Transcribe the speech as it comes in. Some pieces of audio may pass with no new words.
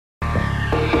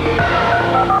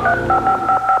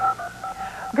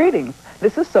Greetings.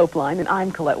 This is Soapline, and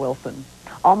I'm Colette Wilson.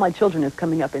 All My Children is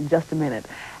coming up in just a minute,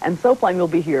 and Soapline will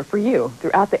be here for you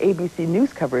throughout the ABC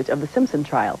News coverage of the Simpson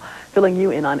trial, filling you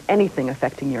in on anything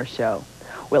affecting your show.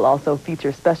 We'll also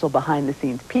feature special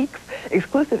behind-the-scenes peeks,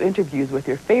 exclusive interviews with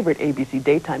your favorite ABC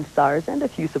daytime stars, and a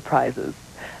few surprises.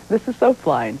 This is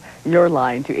Soapline, your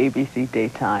line to ABC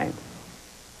Daytime.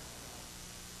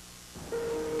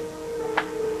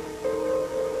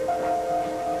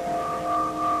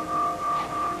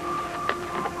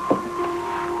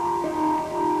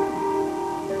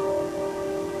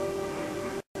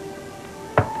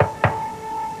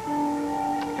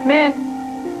 Come in.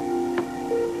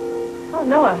 Oh,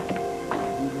 Noah.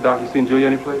 Doc, you seen Julia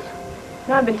anyplace?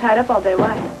 No, I've been tied up all day.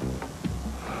 Why?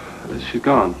 She's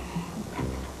gone.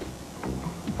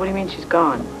 What do you mean she's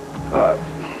gone? I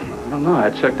don't know. I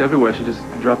checked everywhere. She just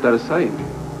dropped out of sight.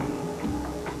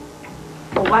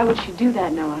 Well, why would she do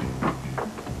that, Noah?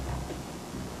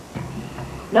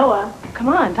 Noah, come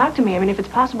on, talk to me. I mean, if it's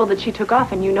possible that she took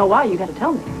off and you know why, you gotta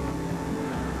tell me.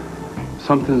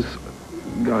 Something's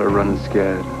got her running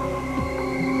scared.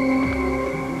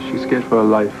 She's scared for her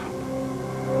life.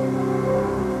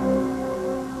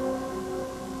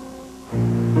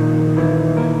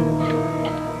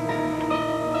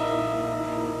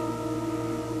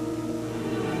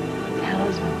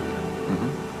 Talisman.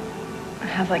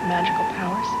 Have like magical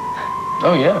powers?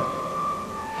 Oh, yeah.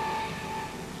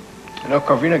 You know,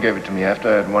 Corvina gave it to me after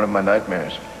I had one of my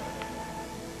nightmares.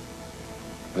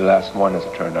 The last one, as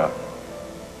it turned out.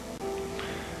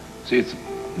 See, it's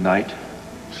night,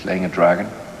 slaying a dragon.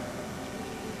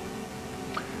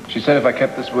 She said if I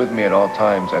kept this with me at all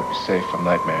times, I'd be safe from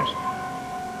nightmares.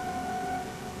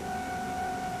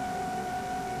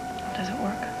 Does it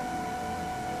work?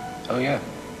 Oh, yeah,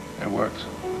 it works.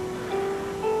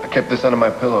 I kept this under my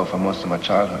pillow for most of my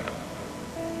childhood.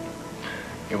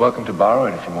 You're welcome to borrow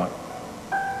it if you want.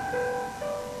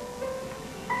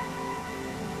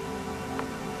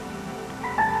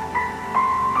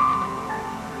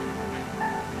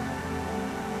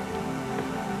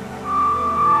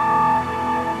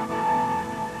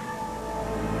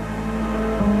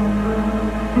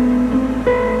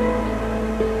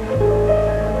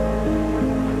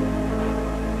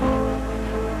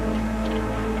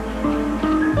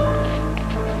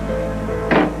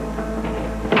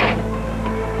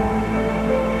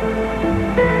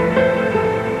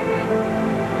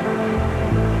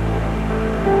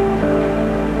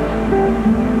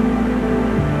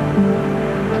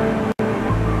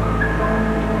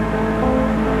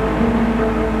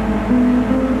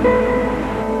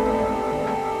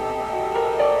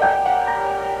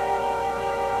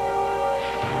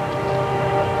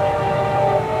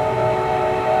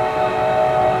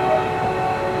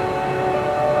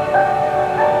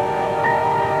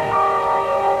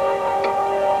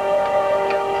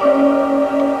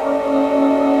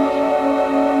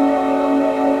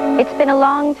 It's been a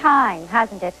long time,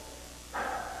 hasn't it?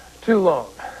 Too long.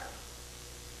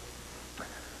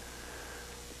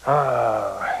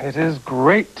 It is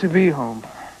great to be home.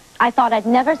 I thought I'd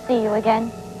never see you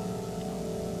again.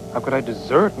 How could I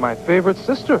desert my favorite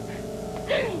sister?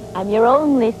 I'm your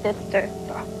only sister.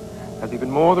 That's even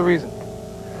more the reason.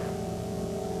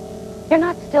 You're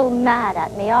not still mad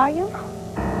at me, are you?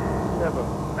 Never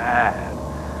mad.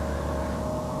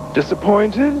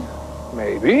 Disappointed?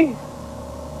 Maybe.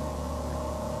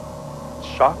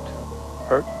 Shocked?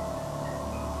 Hurt?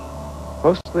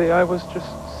 Mostly I was just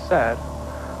sad.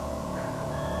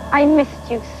 I missed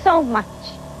you so much.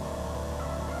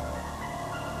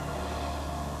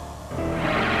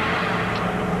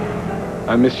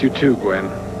 I miss you too, Gwen.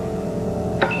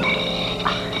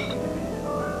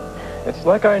 It's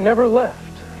like I never left.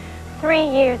 3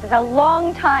 years is a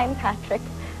long time, Patrick.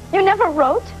 You never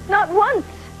wrote, not once.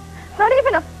 Not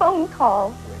even a phone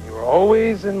call. You were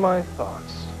always in my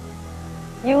thoughts.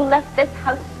 You left this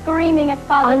house screaming at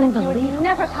Father that you would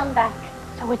never come back.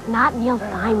 So it's not Neil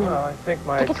Simon. I think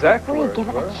my Tickets exact for free. words Give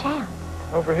it were a chance.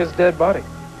 over his dead body.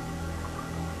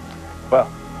 Well,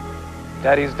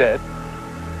 Daddy's dead.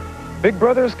 Big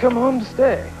Brother's come home to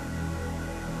stay.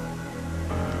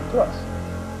 To us.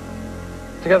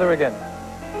 Together again.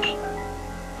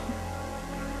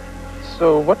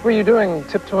 So what were you doing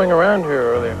tiptoeing around here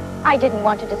earlier? I didn't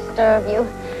want to disturb you.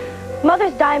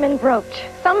 Mother's diamond brooch.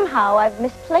 Somehow I've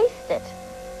misplaced it.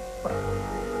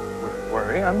 Don't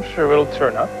worry, I'm sure it'll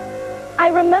turn up. I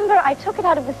remember I took it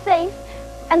out of the safe,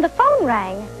 and the phone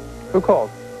rang. Who called?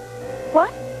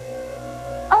 What?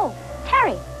 Oh,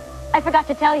 Terry. I forgot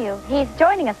to tell you. He's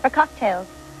joining us for cocktails.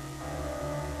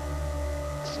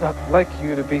 It's not like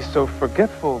you to be so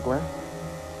forgetful, Gwen.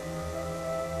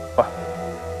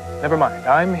 Well, never mind.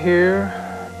 I'm here.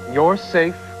 You're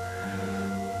safe.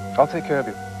 I'll take care of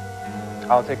you.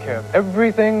 I'll take care of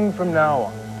everything from now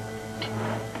on.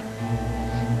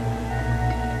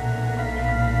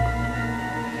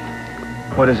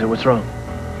 What is it? What's wrong?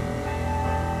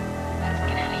 Let's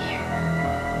get out of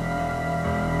here.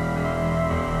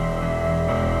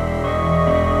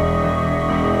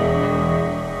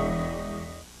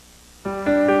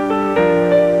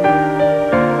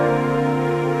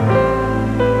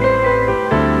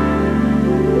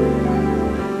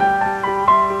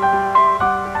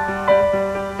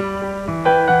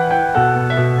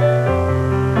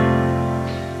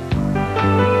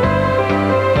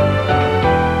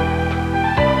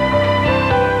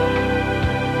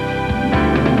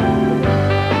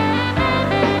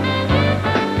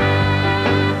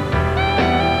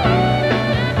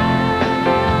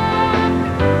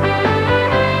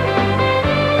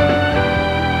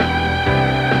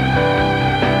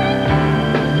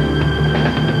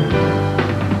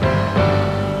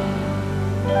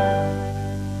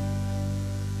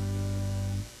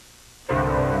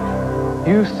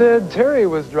 You said Terry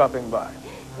was dropping by.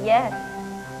 Yes.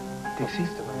 Is he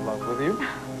still in love with you?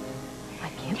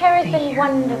 Terry's been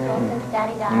wonderful since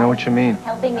Daddy died. I know what you mean.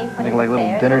 Helping me put Something his like little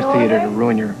affairs dinner in theater order. to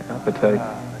ruin your appetite.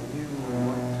 You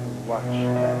want to watch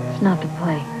that. It's not the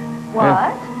play.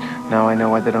 What? Now I know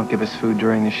why they don't give us food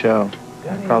during the show.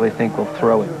 They probably think we'll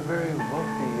throw it. You're a very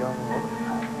wealthy young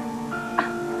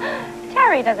woman.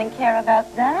 Terry doesn't care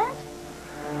about that.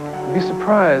 You'd be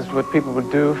surprised what people would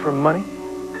do for money.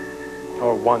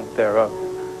 Or want thereof.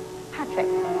 Patrick,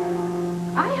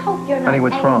 I hope you're not Honey,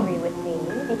 what's wrong? angry with me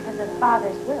because of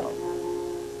Father's will.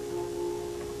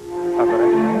 How about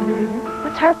I?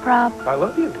 What's her prob? I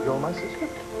love you. You're my sister.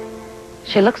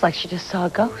 She looks like she just saw a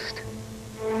ghost.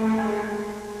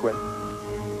 Gwen.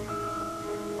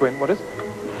 Gwen, what is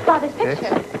it? Father's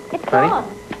picture. It's Honey?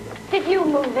 gone. Did you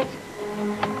move it?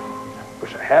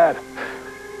 Wish I had.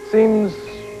 Seems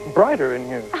brighter in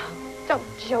here. Don't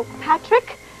joke,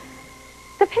 Patrick.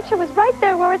 The picture was right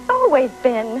there where it's always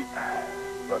been.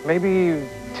 But maybe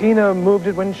Tina moved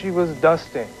it when she was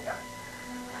dusting.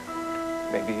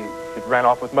 Maybe it ran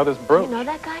off with Mother's Do brooch. you know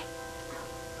that guy?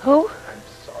 Who? I'm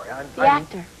sorry, The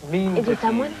actor. mean Is to he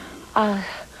someone?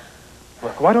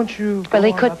 Look, why don't you Well, he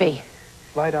go on could up be. and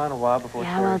lie down a while before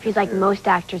Yeah, Terry well, if he's gets like here? most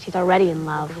actors, he's already in I'm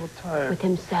love a little tired. with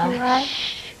himself. Right.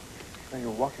 Shh. Now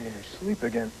you're walking in your sleep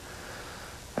again.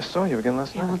 I saw you again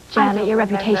last Yeah, night. well, Janet, your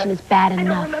reputation is bad I don't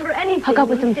enough. remember anything. Hook up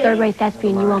with some you say. third-rate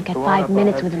thespian, you won't get Go on 5 up,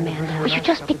 minutes I'll with have Amanda. tea. Will you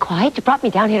just be quiet? You brought me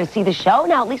down here to see the show.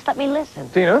 Now at least let me listen.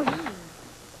 Tina?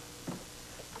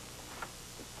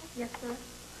 Yes, sir.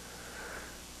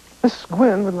 Miss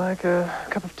Gwen would like a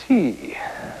cup of tea.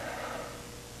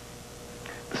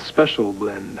 The special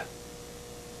blend.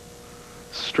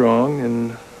 Strong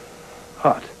and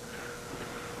hot.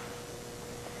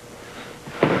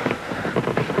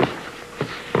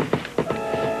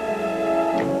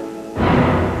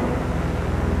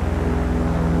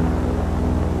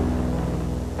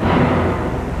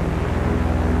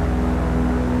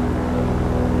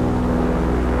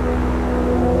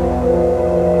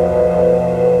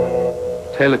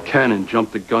 Taylor Cannon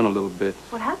jumped the gun a little bit.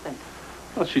 What happened?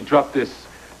 Well, she dropped this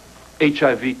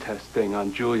HIV test thing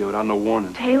on Julia without no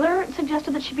warning. Taylor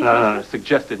suggested that she be No,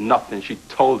 suggested nothing. She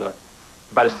told her.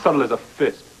 About as subtle as a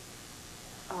fist.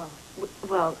 Oh,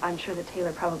 well, I'm sure that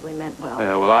Taylor probably meant well.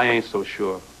 Yeah, well, I ain't so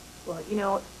sure. Well, you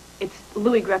know, it's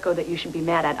Louis Greco that you should be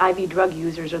mad at. IV drug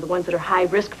users are the ones that are high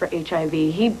risk for HIV.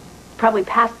 He probably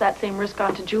passed that same risk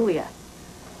on to Julia.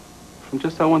 From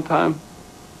just that one time?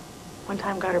 One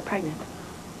time got her pregnant.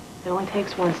 It only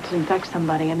takes once to infect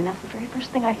somebody. I mean, that's the very first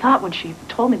thing I thought when she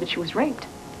told me that she was raped.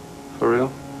 For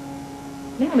real?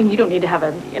 Yeah, I mean, you don't need to have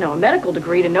a medical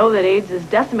degree to know that AIDS is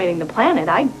decimating the planet.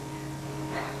 I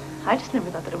just never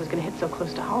thought that it was going to hit so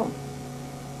close to home.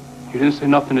 You didn't say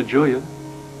nothing to Julia.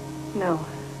 No.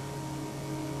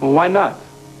 Well, why not?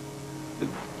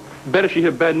 Better she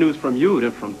hear bad news from you than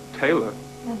from Taylor.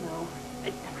 No.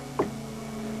 It's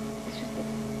just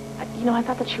that, I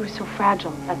thought that she was so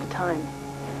fragile at the time.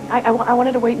 I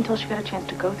wanted to wait until she got a chance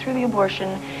to go through the abortion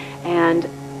and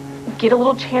get a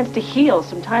little chance to heal,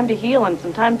 some time to heal and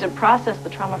some time to process the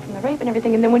trauma from the rape and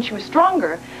everything. And then when she was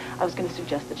stronger, I was going to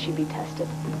suggest that she be tested.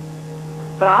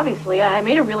 But obviously, I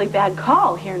made a really bad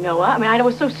call here, Noah. I mean, I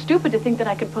was so stupid to think that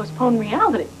I could postpone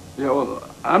reality. Yeah, well,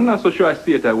 I'm not so sure I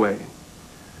see it that way.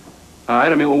 All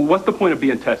right, I mean, well, what's the point of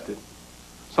being tested?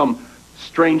 Some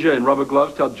stranger in rubber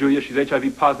gloves tell Julia she's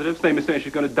HIV positive, same as saying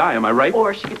she's going to die, am I right?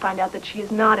 Or she could find out that she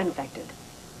is not infected.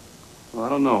 Well, I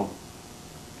don't know.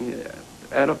 Yeah,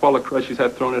 Add up all the crud she's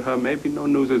had thrown at her, maybe no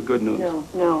news is good news.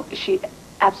 No, she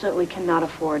absolutely cannot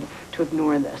afford to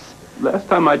ignore this. Last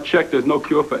time I checked, there's no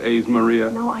cure for AIDS, Maria.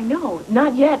 No, I know.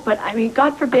 Not yet, but I mean,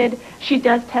 God forbid she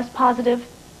does test positive.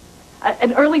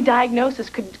 An early diagnosis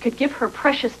could give her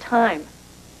precious time.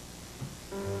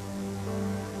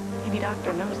 Any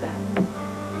doctor knows that.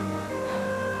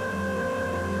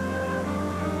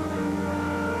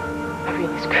 I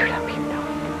really screwed up, you know.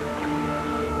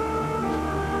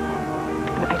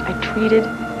 I treated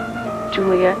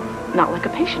Julia not like a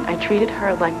patient. I treated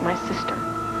her like my sister.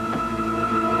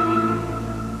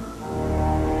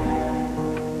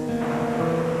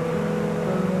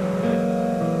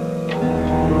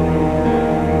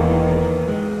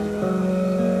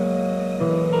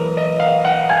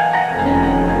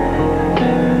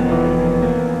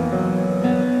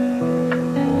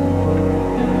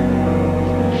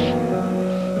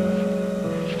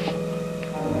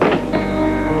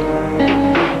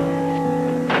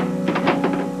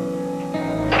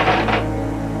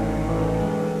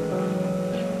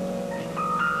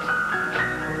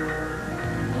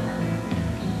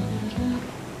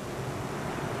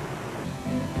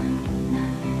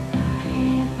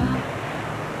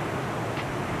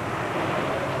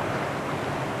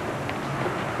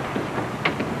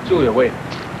 Julia, wait.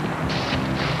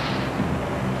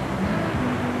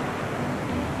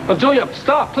 Oh, Julia,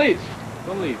 stop, please.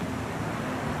 Don't leave.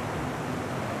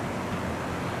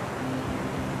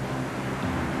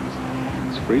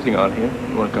 It's freezing out here.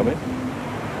 You want to come in?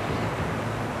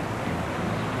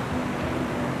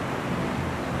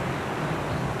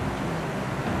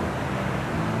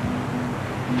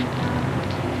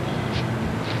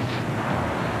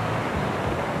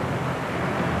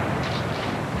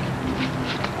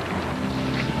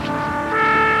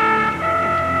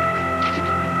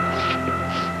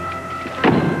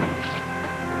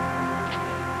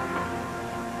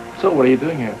 So, what are you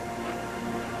doing here?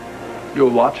 You're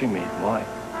watching me. Why?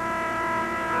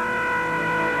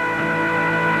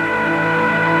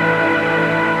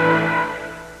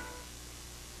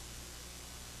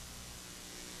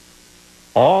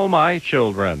 All My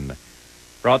Children.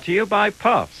 Brought to you by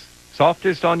Puffs.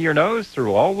 Softest on your nose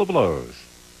through all the blows.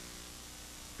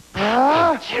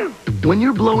 When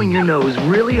you're blowing your nose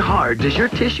really hard, does your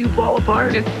tissue fall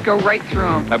apart? Just go right through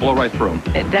them. I blow right through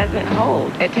them. It doesn't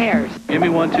hold. It tears. Give me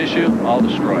one tissue, I'll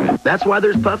destroy it. That's why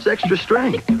there's Puffs Extra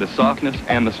Strength. The softness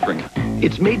and the strength.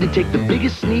 It's made to take the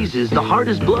biggest sneezes, the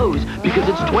hardest blows, because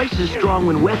it's twice as strong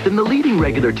when wet than the leading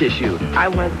regular tissue. I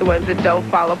want the ones that don't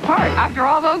fall apart. After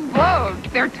all those blows,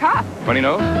 they're tough. Funny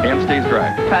nose and stays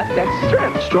dry. Puffs Extra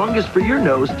Strength. Strongest for your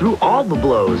nose through all the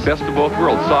blows. Best of both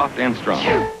worlds, soft and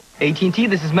strong. AT&T,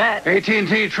 this is Matt.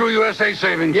 AT&T True USA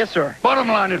Savings. Yes, sir. Bottom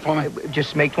line it for me.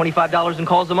 Just make $25 in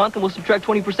calls a month and we'll subtract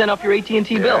 20% off your AT&T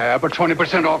bill. Yeah, but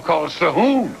 20% off calls to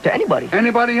whom? To anybody.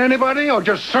 Anybody, or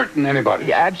just certain anybody?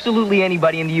 Yeah, absolutely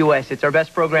anybody in the U.S. It's our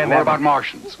best program What ever. about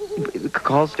Martians?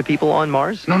 Calls to people on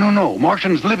Mars? No.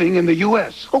 Martians living in the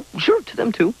U.S. Oh, sure, to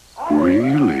them too.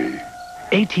 Really?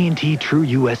 AT&T True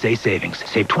USA Savings.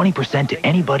 Save 20% to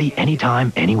anybody,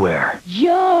 anytime, anywhere.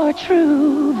 Your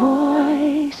true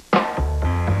voice.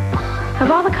 Of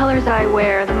all the colors I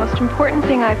wear, the most important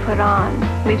thing I put on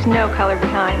leaves no color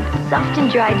behind. Soft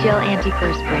and dry gel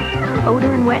antiperspirant.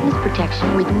 Odor and wetness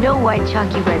protection with no white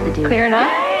chalky residue. Clear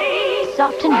enough?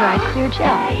 Soft and dry clear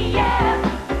gel.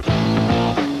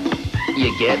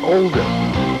 You get older.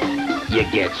 You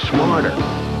get smarter.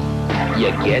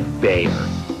 You get Bayer.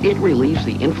 It relieves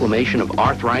the inflammation of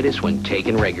arthritis when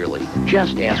taken regularly.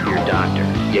 Just ask your doctor.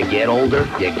 You get older,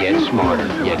 you get smarter,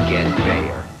 you get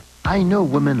Bayer. I know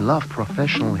women love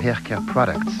professional hair care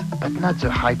products, but not the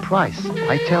high price.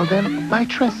 I tell them, buy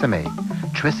Tresemme.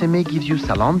 Tresemme gives you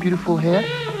salon beautiful hair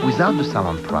without the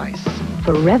salon price.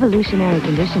 For revolutionary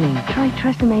conditioning, try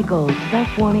Tresemme Gold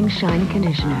Self-Warming Shine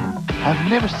Conditioner. I've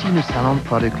never seen a salon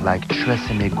product like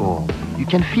Tresemme Gold. You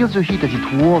can feel the heat as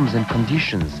it warms and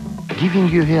conditions, giving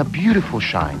your hair beautiful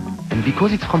shine. And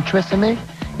because it's from Tresemme,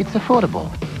 it's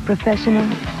affordable. Professional,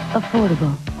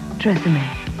 affordable.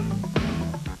 Tresemme.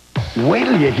 Wait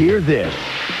till you hear this.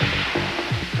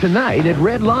 Tonight at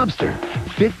Red Lobster,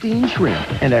 15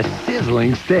 shrimp and a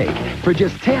sizzling steak for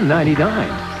just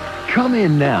 $10.99. Come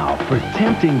in now for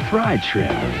tempting fried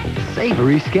shrimp,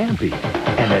 savory scampi,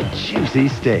 and a juicy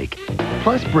steak,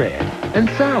 plus bread and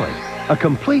salad. A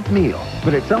complete meal,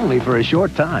 but it's only for a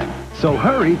short time. So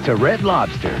hurry to Red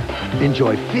Lobster.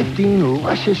 Enjoy 15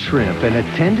 luscious shrimp and a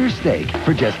tender steak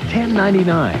for just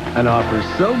 $10.99. An offer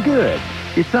so good,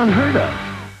 it's unheard of.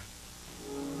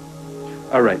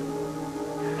 All right.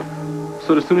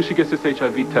 So the sooner she gets this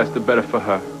HIV test, the better for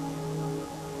her.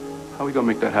 How are we gonna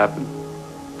make that happen?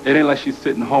 It ain't like she's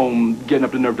sitting home getting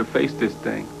up the nerve to face this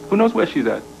thing. Who knows where she's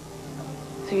at?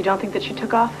 So you don't think that she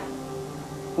took off?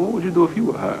 What would you do if you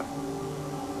were her?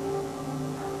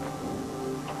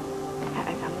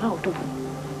 I don't know.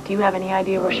 Do you have any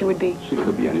idea where she would be? She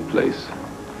could be any place.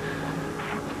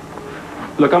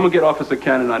 Look, I'm gonna get Officer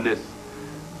Cannon on this.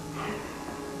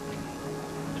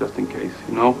 Just in case,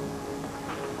 you know?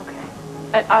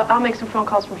 I'll make some phone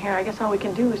calls from here. I guess all we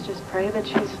can do is just pray that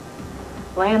she's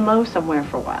laying low somewhere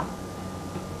for a while.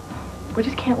 We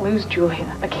just can't lose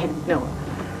Julia again, no.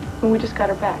 When we just got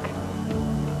her back.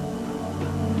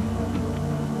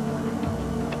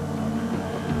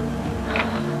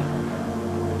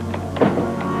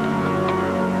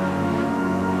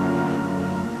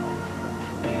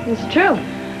 It's true.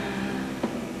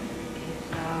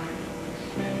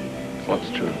 What's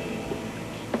true?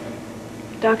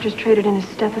 Doctor's traded in his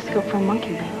stethoscope for a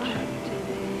monkey wrench.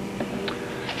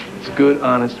 It's good,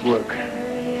 honest work.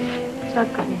 It's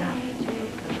not good enough.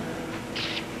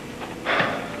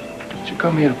 Did you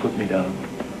come here to put me down?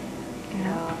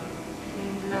 No.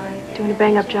 Doing a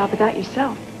bang-up job of that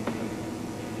yourself.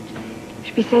 You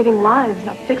should be saving lives,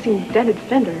 not fixing dented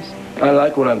fenders. I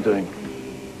like what I'm doing.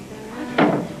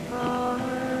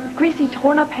 Greasy,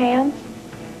 torn-up hands.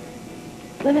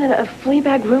 Living in a flea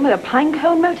bag room at a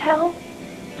Pinecone motel.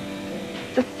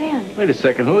 It's a sin. Wait a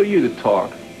second, who are you to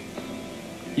talk?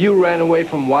 You ran away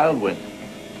from Wildwind.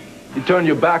 You turned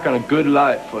your back on a good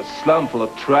life for a slum full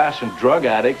of trash and drug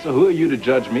addicts, so who are you to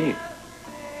judge me?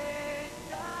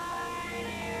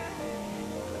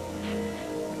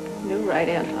 You're right,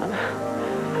 Anton.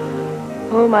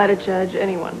 Who am I to judge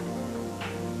anyone?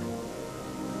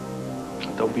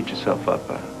 Don't beat yourself up,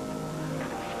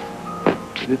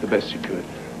 You did the best you could.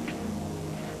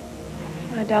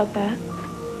 I doubt that.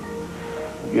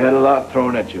 You had a lot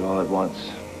thrown at you all at once.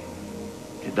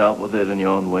 You dealt with it in your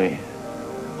own way,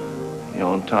 in your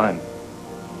own time.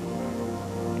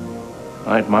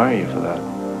 I admire you for that.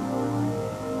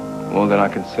 More than I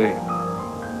can say.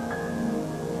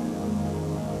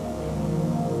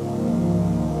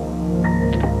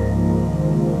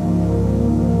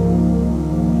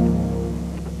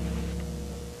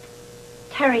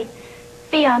 Terry,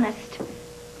 be honest.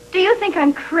 Do you think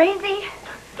I'm crazy?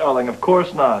 Darling, of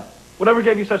course not. Whatever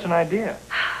gave you such an idea?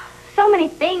 So many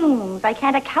things I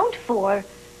can't account for.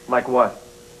 Like what?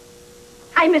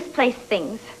 I misplace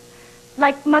things.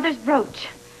 Like Mother's brooch,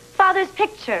 Father's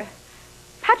picture.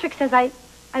 Patrick says I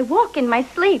walk in my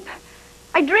sleep.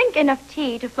 I drink enough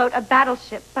tea to float a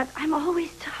battleship, but I'm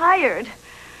always tired.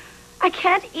 I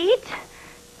can't eat.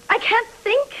 I can't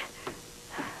think.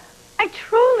 I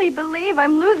truly believe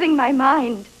I'm losing my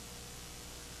mind.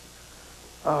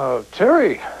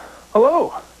 Terry.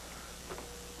 Hello.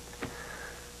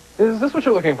 Is this what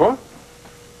you're looking for?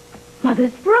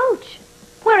 Mother's brooch.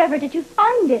 Wherever did you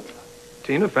find it?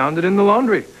 Tina found it in the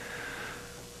laundry.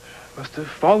 Must have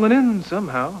fallen in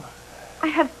somehow. I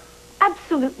have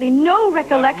absolutely no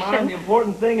recollection. The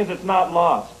important thing is it's not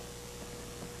lost.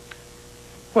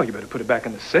 Well, you better put it back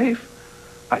in the safe.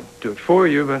 I'd do it for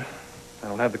you, but I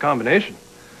don't have the combination.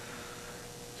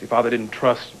 See, Father didn't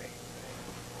trust me.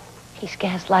 He's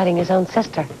gaslighting his own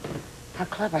sister. How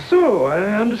clever. So,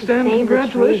 I understand.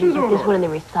 Congratulations, Put this one in the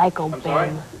recycle bin.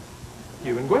 Sorry?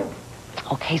 You and Gwen.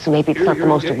 Okay, so maybe it's not the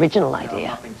most original idea.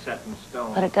 Nothing set in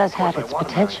stone. But it does have its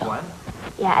potential.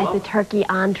 Yeah, as a turkey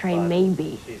entree,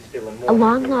 maybe. A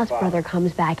long-lost brother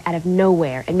comes back out of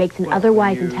nowhere and makes an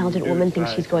otherwise intelligent woman think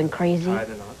she's going crazy.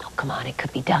 Oh, come on, it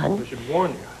could be done. I should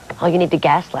warn you. All you need to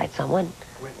gaslight someone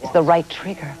is the right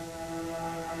trigger.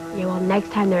 Yeah, well,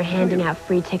 next time they're handing out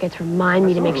free tickets, remind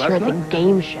me to make sure it's a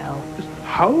game show.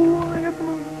 How long I have to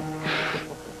move?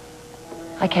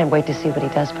 I can't wait to see what he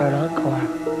does for an encore.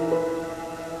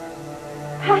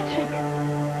 Patrick.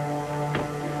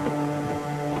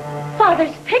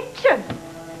 Father's picture.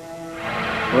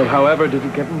 Well, however did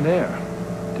it get in there,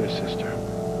 dear sister?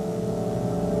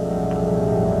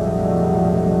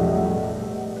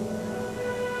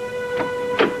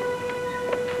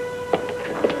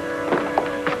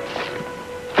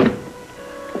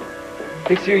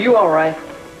 Dixie, are you all right?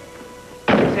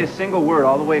 I didn't say a single word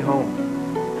all the way home.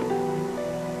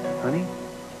 Honey?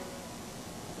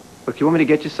 Look, you want me to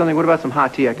get you something? What about some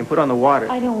hot tea? I can put on the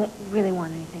water. I don't really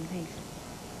want anything, thanks.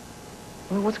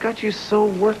 Well, what's got you so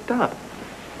worked up?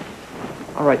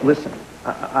 All right, listen.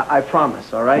 I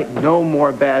promise, all right? No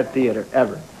more bad theater,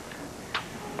 ever.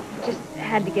 Just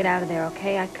had to get out of there,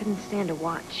 okay? I couldn't stand to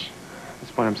watch.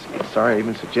 That's why I'm sorry I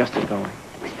even suggested going.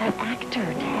 It was that actor,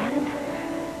 Dad.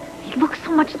 He looks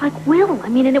so much like Will. I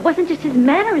mean, and it wasn't just his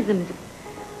mannerisms. It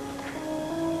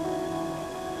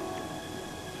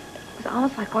was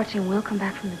almost like watching Will come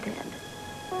back from the dead.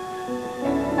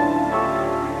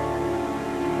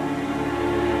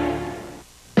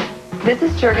 This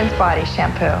is Jergens body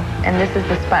shampoo, and this is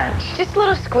the sponge. Just a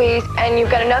little squeeze, and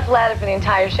you've got enough lather for the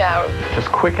entire shower.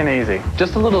 Just quick and easy.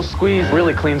 Just a little squeeze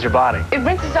really cleans your body. It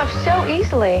rinses off so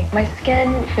easily. My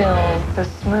skin feels so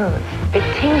smooth. It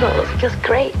tingles. It feels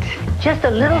great. Just a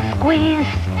little squeeze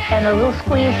and a little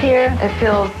squeeze here. It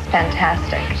feels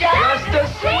fantastic. Just a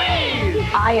squeeze!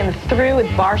 I am through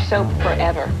with bar soap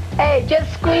forever. Hey,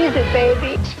 just squeeze it,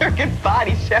 baby. Jergens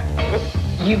body shampoo.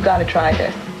 You've got to try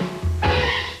this.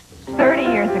 30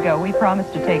 years ago, we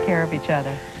promised to take care of each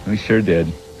other. We sure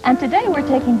did. And today, we're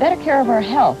taking better care of our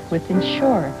health with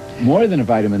Ensure. More than a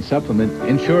vitamin supplement,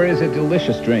 Ensure is a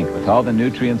delicious drink with all the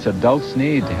nutrients adults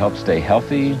need to help stay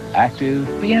healthy,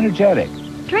 active, be energetic.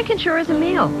 Drink Ensure as a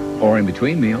meal. Or in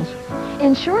between meals.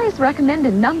 Ensure is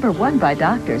recommended #1 by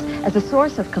doctors as a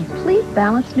source of complete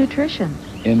balanced nutrition.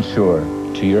 Ensure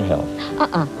to your health.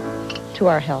 To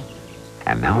our health.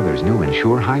 And now there's new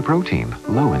Ensure High Protein,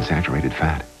 low in saturated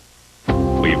fat.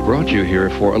 We've brought you here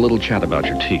for a little chat about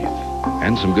your teeth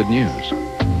and some good news.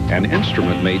 An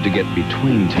instrument made to get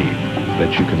between teeth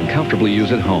that you can comfortably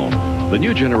use at home. The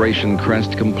new generation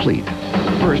Crest Complete.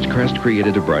 First, Crest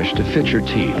created a brush to fit your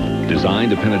teeth,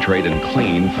 designed to penetrate and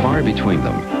clean far between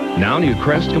them. Now new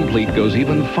Crest Complete goes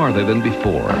even farther than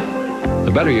before.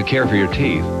 The better you care for your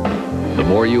teeth, the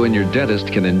more you and your dentist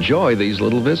can enjoy these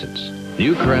little visits.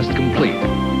 New Crest Complete,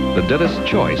 the dentist's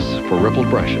choice for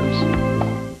rippled brushes.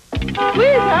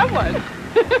 Please have one.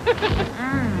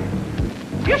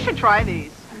 You should try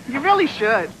these. You really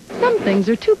should. Some things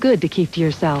are too good to keep to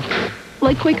yourself.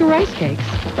 Like Quaker rice cakes.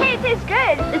 Hey, it tastes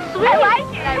good. It's sweet. I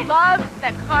like it. I love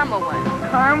that caramel one.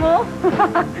 Caramel?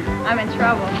 I'm in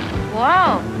trouble.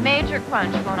 Whoa, major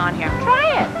crunch going on here.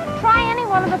 Try it. Try any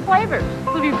one of the flavors.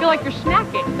 So if you feel like you're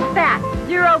snacking. Fat,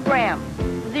 0 grams.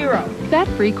 0.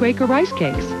 Fat-free Quaker rice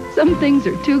cakes. Some things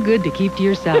are too good to keep to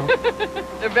yourself.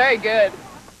 They're very good.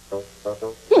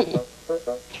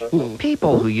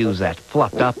 People who use that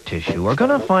fluffed-up tissue are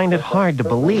going to find it hard to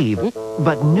believe,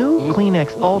 but new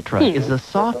Kleenex Ultra is the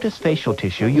softest facial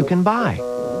tissue you can buy.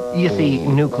 You see,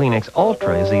 new Kleenex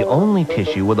Ultra is the only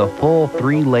tissue with a full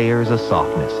 3 layers of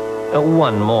softness,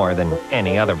 one more than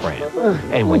any other brand.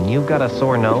 And when you've got a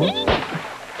sore nose,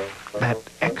 that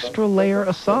extra layer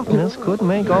of softness could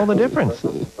make all the difference.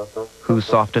 Who's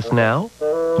softest now?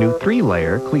 New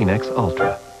 3-layer Kleenex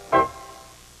Ultra.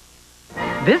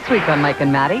 This week on Mike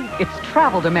and Maddie, it's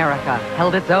Traveled America,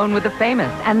 held its own with the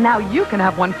famous, and now you can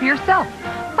have one for yourself.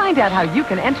 Find out how you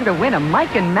can enter to win a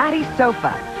Mike and Maddie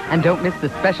sofa. And don't miss the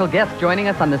special guest joining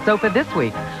us on the sofa this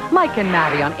week, Mike and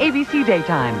Maddie on ABC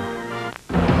Daytime.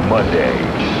 Monday,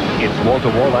 it's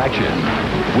wall-to-wall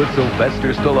action with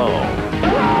Sylvester Stallone.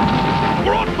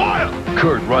 We're on fire!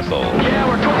 Kurt Russell. Yeah,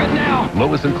 we're cooking now!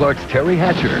 Lois and Clark's Terry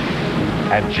Hatcher.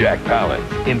 And Jack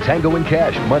Palance in Tango and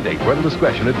Cash, Monday. Parental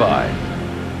discretion advised.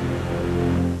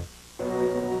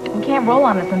 We can't roll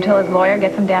on this until his lawyer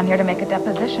gets him down here to make a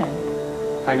deposition.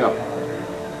 Hang up.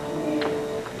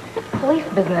 Police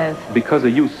business. Because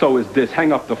of you, so is this.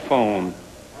 Hang up the phone.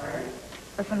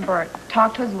 Listen, Bert,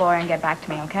 talk to his lawyer and get back to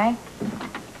me, okay?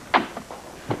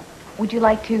 Would you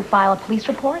like to file a police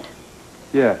report?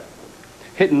 Yeah.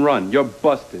 Hit and run. You're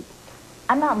busted.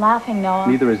 I'm not laughing, Noah.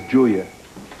 Neither is Julia.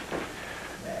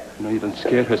 You know, you done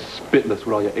scared her spitless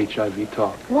with all your HIV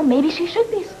talk. Well, maybe she should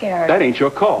be scared. That ain't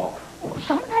your call.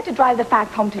 Someone had to drive the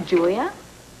facts home to Julia.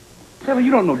 Taylor, you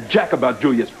don't know jack about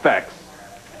Julia's facts.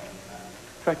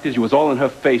 Fact is, you was all in her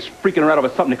face, freaking her out over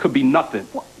something that could be nothing.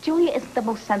 Well, Julia isn't the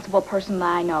most sensible person that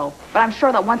I know. But I'm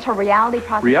sure that once her reality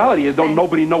process... Reality is don't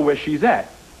nobody know where she's at.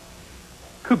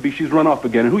 Could be she's run off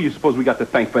again, and who you suppose we got to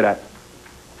thank for that?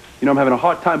 You know, I'm having a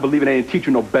hard time believing they didn't teach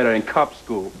you no better in cop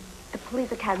school. The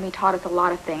police academy taught us a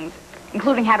lot of things,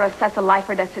 including how to assess a life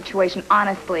or death situation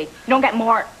honestly. You don't get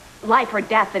more life or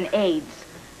death than AIDS.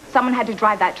 Someone had to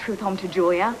drive that truth home to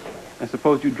Julia. I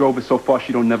suppose you drove her so far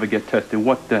she don't never get tested.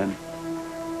 What then?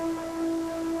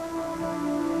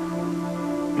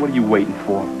 What are you waiting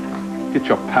for? Get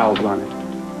your pals on it.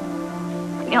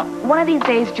 You know, one of these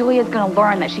days, Julia's gonna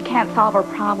learn that she can't solve her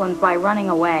problems by running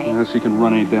away. Yeah, she can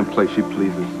run any damn place she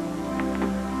pleases.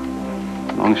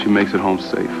 As long as she makes it home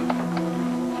safe.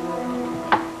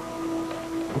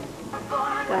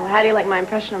 So, how do you like my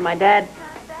impression of my dad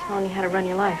telling you how to run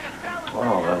your life?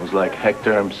 Oh, that was like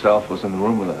Hector himself was in the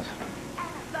room with us.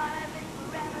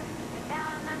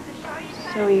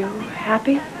 So, you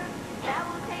happy?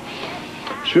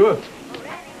 Sure.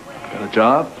 Got a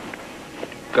job.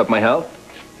 Got my health.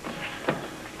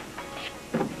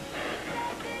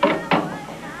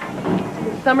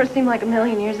 Did summer seem like a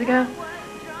million years ago?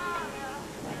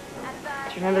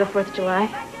 Remember the 4th of July?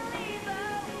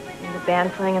 And the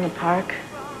band playing in the park?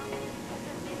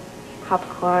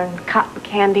 Popcorn, cotton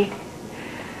candy.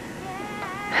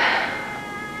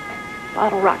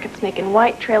 Bottle rockets making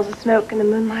white trails of smoke in the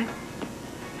moonlight.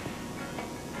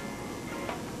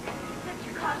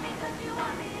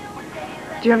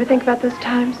 Do you ever think about those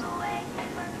times?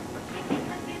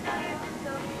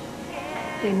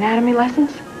 The anatomy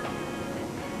lessons?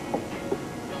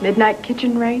 Midnight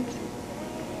kitchen raids?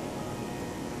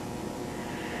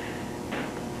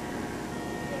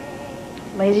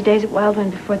 Lazy days at Wildman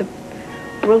before the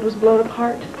world was blown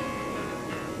apart?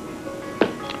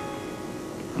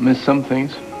 I miss some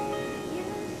things.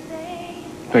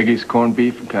 Peggy's corned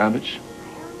beef and cabbage.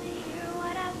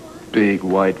 Big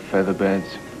white feather beds.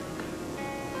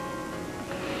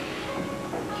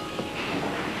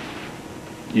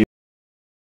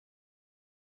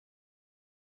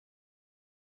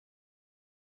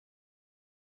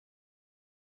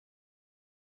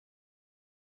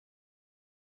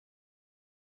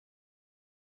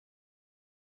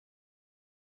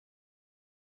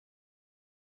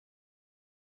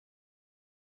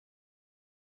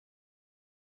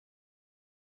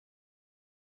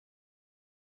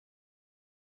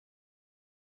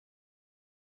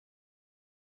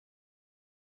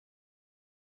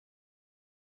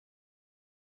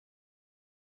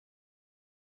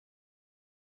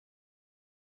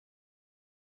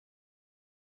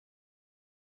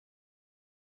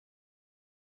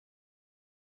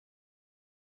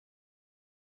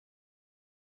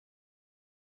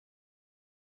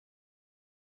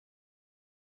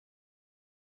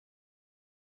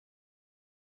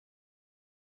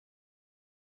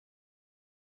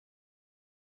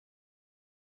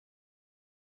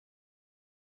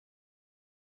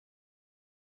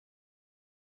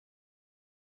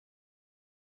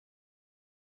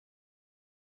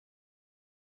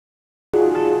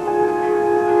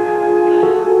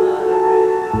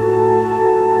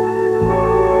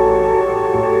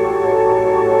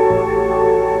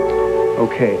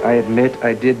 Okay, I admit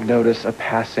I did notice a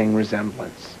passing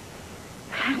resemblance.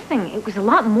 Passing? It was a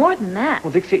lot more than that.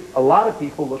 Well, Dixie, a lot of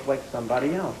people look like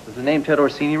somebody else. Does the name Ted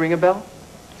Orsini ring a bell?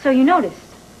 So you noticed.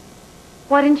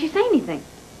 Why didn't you say anything?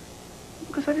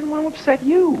 Because I didn't want to upset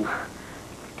you.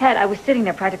 Ted, I was sitting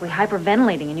there practically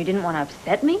hyperventilating and you didn't want to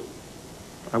upset me?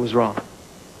 I was wrong.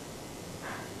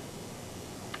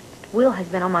 Will has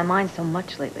been on my mind so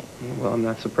much lately. Well, I'm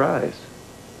not surprised.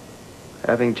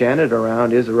 Having Janet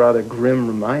around is a rather grim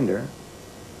reminder.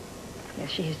 Yeah,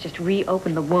 she has just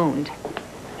reopened the wound.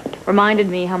 Reminded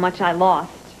me how much I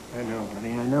lost. I know,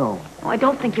 honey, I know. Oh, I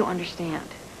don't think you understand.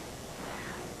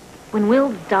 When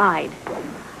Will died,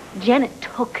 Janet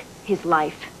took his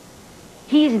life.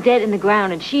 He's dead in the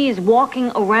ground and she is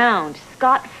walking around,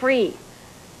 scot-free.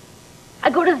 I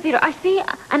go to the theater, I see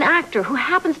an actor who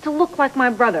happens to look like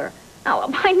my brother. Now,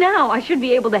 by now, I should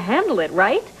be able to handle it,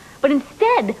 right? But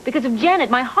instead, because of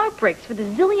Janet, my heart breaks for the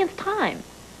zillionth time.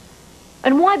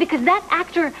 And why? Because that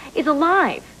actor is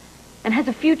alive and has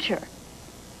a future.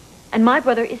 And my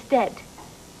brother is dead.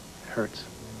 It hurts.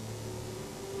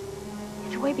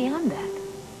 It's way beyond that.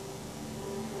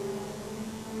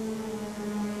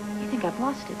 You think I've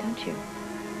lost it, don't you?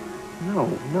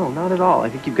 No, not at all. I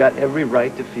think you've got every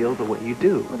right to feel the way you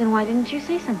do. Well, then why didn't you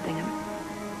say something?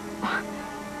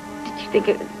 Did you think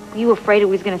were you afraid it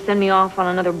was going to send me off on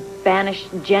another banish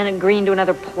Janet Green to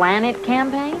another planet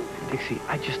campaign? Dixie,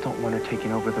 I just don't want her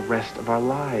taking over the rest of our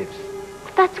lives.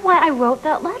 But that's why I wrote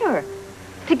that letter.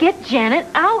 To get Janet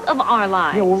out of our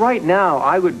lives. Yeah, well, right now,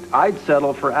 I'd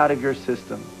settle for out of your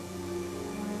system.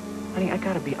 Honey, I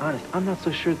gotta be honest. I'm not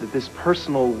so sure that this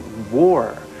personal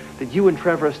war that you and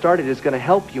Trevor have started is going to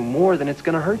help you more than it's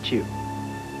going to hurt you.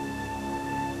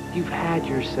 You've had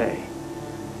your say.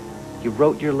 You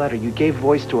wrote your letter. You gave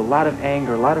voice to a lot of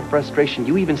anger, a lot of frustration.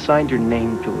 You even signed your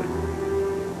name to it.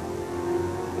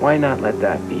 Why not let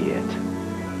that be it?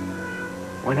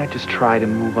 Why not just try to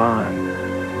move on?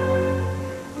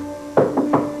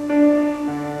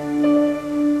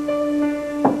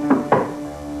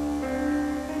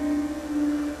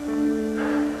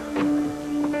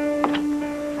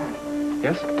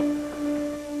 Yes?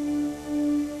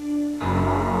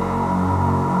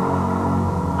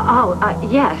 Oh,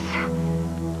 yes.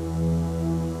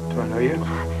 Do I know you?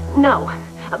 No,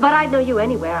 but I'd know you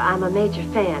anywhere. I'm a major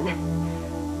fan.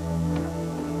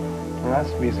 Well,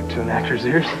 that's music to an actor's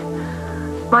ears.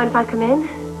 Mind if I come in?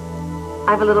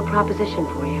 I have a little proposition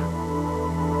for you.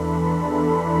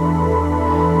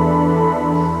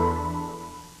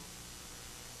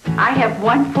 I have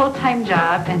one full-time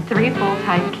job and 3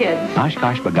 full-time kids.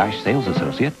 Oshkosh Bagash sales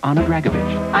associate Anna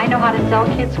Dragovich. I know how to sell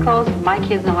kids' clothes. My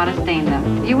kids know how to stain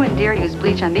them. You wouldn't dare use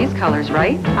bleach on these colors,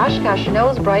 right? Oshkosh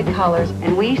knows bright colors,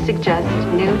 and we suggest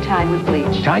new Tide with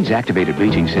bleach. Tide's activated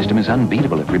bleaching system is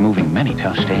unbeatable at removing many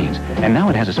tough stains. And now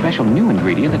it has a special new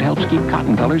ingredient that helps keep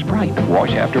cotton colors bright,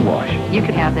 wash after wash. You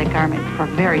could have that garment for a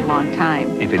very long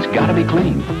time. If it's gotta be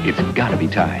clean, it's gotta be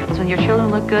Tide. So when your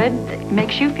children look good, it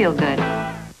makes you feel good.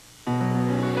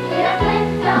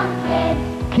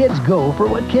 Kids go for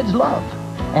what kids love.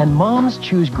 And moms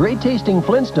choose great-tasting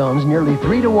Flintstones nearly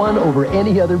 3-to-1 over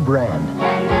any other brand.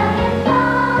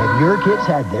 Have your kids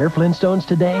had their Flintstones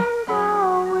today?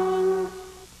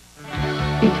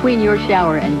 Between your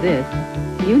shower and this,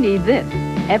 you need this.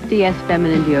 FDS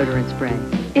Feminine Deodorant Spray.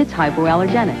 It's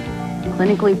hypoallergenic.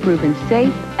 Clinically proven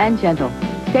safe and gentle.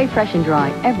 Stay fresh and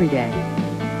dry every day.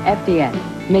 FDS.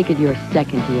 Make it your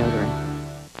second deodorant.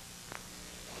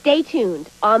 Stay tuned.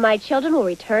 All My Children will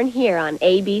return here on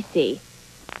ABC.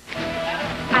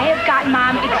 I have got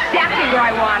Mom exactly where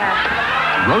I want her.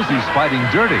 Rosie's Fighting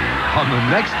Dirty on the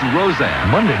next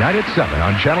Roseanne. Monday night at 7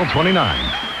 on Channel 29.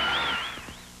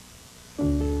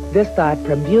 This thought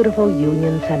from beautiful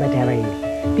Union Cemetery.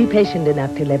 Be patient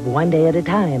enough to live one day at a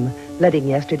time, letting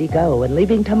yesterday go and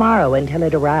leaving tomorrow until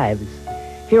it arrives.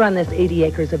 Here on this 80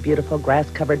 acres of beautiful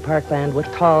grass-covered parkland with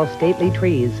tall, stately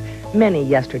trees, many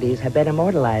yesterdays have been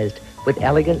immortalized with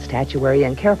elegant statuary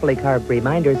and carefully carved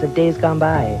reminders of days gone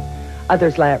by.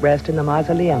 Others lie at rest in the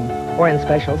mausoleum or in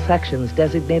special sections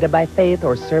designated by faith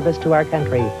or service to our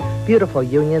country. Beautiful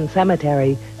Union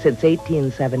Cemetery since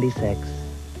 1876.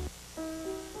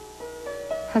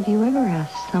 Have you ever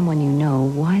asked someone you know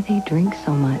why they drink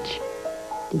so much?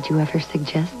 Did you ever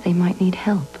suggest they might need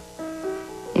help?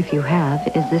 If you have,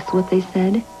 is this what they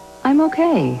said? I'm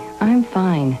okay. I'm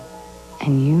fine.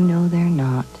 And you know they're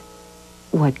not.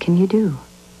 What can you do?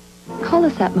 Call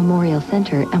us at Memorial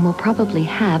Center and we'll probably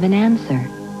have an answer.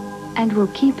 And we'll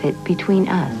keep it between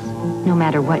us, no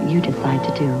matter what you decide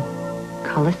to do.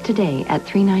 Call us today at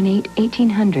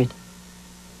 398-1800.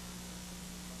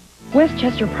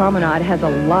 Westchester Promenade has a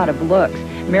lot of looks.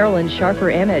 Maryland's Sharper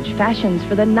Image, fashions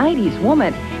for the 90s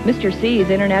woman. Mr. C's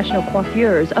International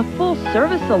Coiffures, a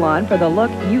full-service salon for the look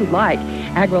you like.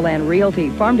 Agroland Realty,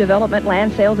 farm development,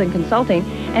 land sales, and consulting.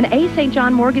 And A. St.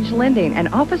 John Mortgage Lending, an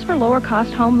office for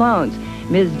lower-cost home loans.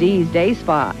 Ms. D's Day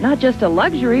Spa, not just a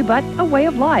luxury, but a way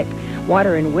of life.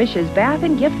 Water and Wishes Bath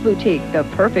and Gift Boutique, the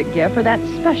perfect gift for that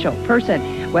special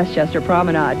person. Westchester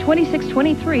Promenade,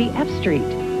 2623 F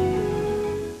Street.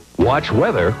 Watch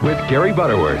weather with Gary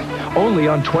Butterworth, only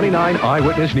on 29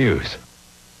 Eyewitness News.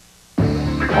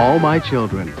 All My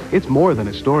Children. It's more than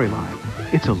a storyline.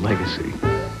 It's a legacy.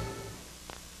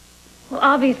 Well,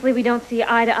 obviously we don't see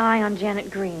eye to eye on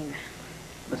Janet Green.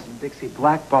 Listen, Dixie,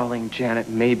 blackballing Janet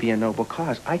may be a noble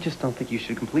cause. I just don't think you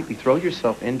should completely throw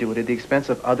yourself into it at the expense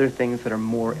of other things that are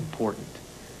more important.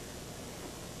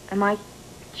 Am I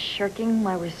shirking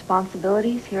my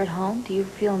responsibilities here at home? Do you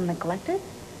feel neglected?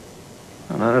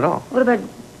 No, not at all. What about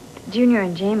Junior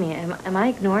and Jamie? Am I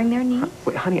ignoring their needs?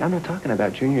 Wait, honey, I'm not talking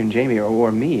about Junior and Jamie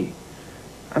or me.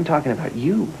 I'm talking about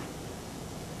you.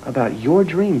 About your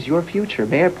dreams, your future.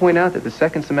 May I point out that the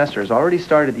second semester has already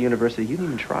started at the university. You didn't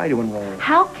even try to enroll.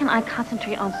 How can I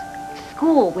concentrate on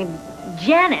school when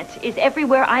Janet is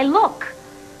everywhere I look?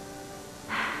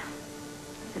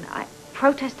 Listen,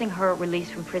 protesting her release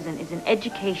from prison is an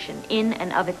education in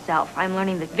and of itself. I'm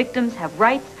learning that victims have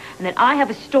rights and that I have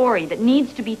a story that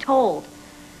needs to be told.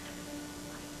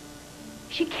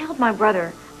 She killed my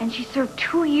brother, and she served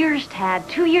 2 years, Tad.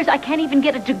 2 years. I can't even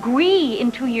get a degree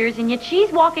in 2 years, and yet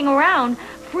she's walking around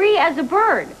free as a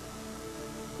bird.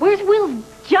 Where's Will's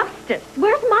justice?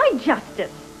 Where's my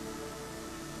justice?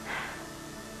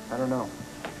 I don't know.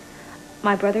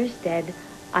 My brother's dead.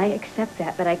 I accept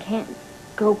that, but I can't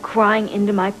go crying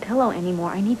into my pillow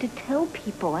anymore. I need to tell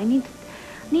people. I need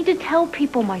to tell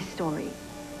people my story.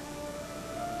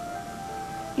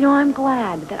 You know, I'm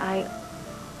glad that I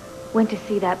went to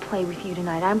see that play with you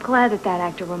tonight. I'm glad that that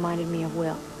actor reminded me of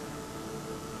Will.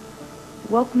 It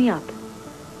woke me up.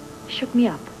 Shook me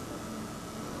up.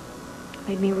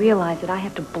 Made me realize that I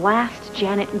have to blast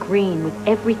Janet Green with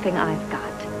everything I've got.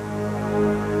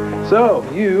 So,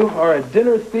 you are a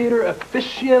dinner theater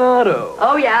aficionado.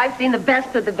 Oh, yeah, I've seen the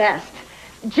best of the best.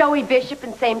 Joey Bishop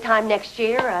in Same Time Next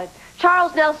Year,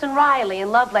 Charles Nelson Riley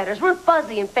in Love Letters, Ruth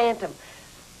Buzzy in Phantom.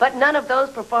 But none of those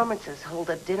performances hold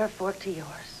a dinner fork to yours.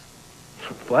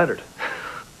 Flattered.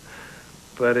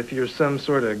 But if you're some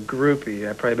sort of groupie,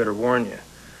 I probably better warn you.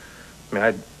 I mean,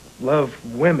 I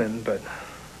love women, but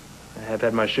I have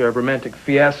had my share of romantic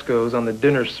fiascos on the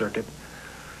dinner circuit.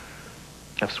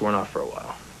 I've sworn off for a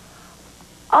while.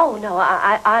 Oh, no,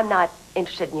 I'm not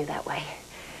interested in you that way.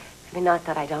 I mean, not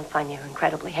that I don't find you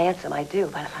incredibly handsome. I do,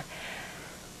 but...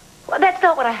 well, that's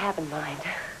not what I have in mind.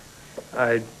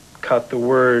 I caught the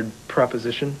word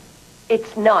proposition.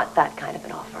 It's not that kind of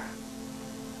an offer.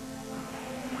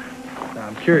 Now,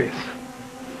 I'm curious.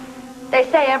 They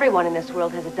say everyone in this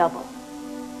world has a double.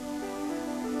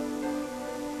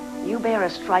 You bear a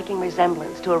striking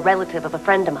resemblance to a relative of a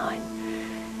friend of mine.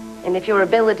 And if your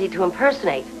ability to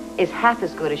impersonate is half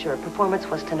as good as your performance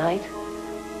was tonight,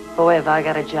 boy, have I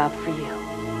got a job for you.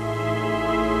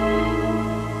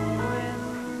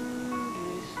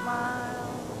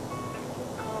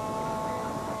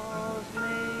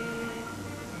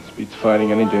 This beats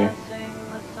fighting any day.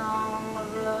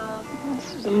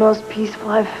 This is the most peaceful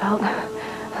I've felt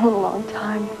in a long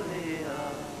time.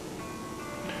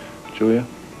 Julia,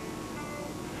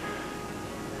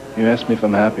 you asked me if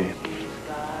I'm happy.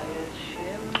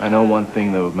 I know one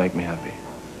thing that would make me happy.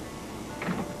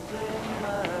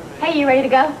 Hey, you ready to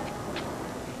go?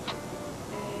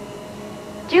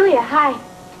 Julia, hi.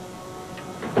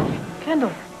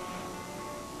 Kendall.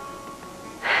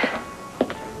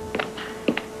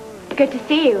 Good to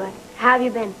see you. How have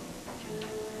you been?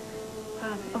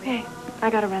 Okay, I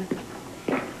gotta run.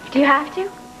 Do you have to?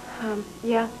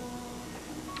 Yeah.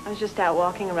 I was just out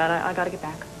walking around. I gotta get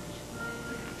back.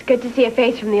 It's good to see a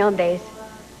face from the old days.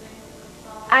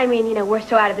 I mean, you know, we're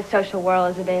so out of the social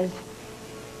world as it is.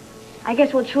 I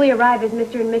guess we'll truly arrive as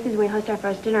Mr. and Mrs. when we host our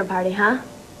first dinner party, huh?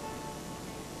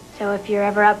 So if you're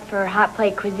ever up for hot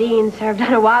plate cuisine served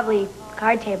on a wobbly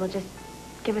card table, just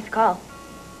give us a call.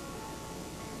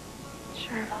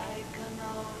 Sure.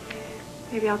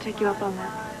 Maybe I'll take you up on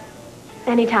that.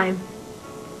 Anytime.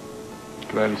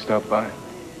 Glad you stopped by.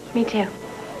 Me too.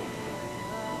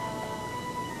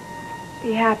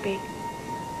 Be happy.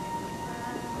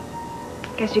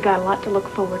 Guess you got a lot to look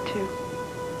forward to.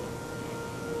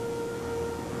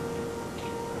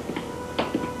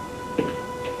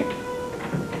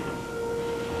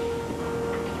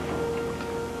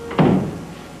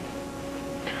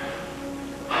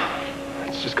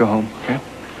 Let's just go home, okay?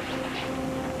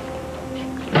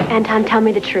 Anton, tell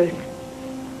me the truth.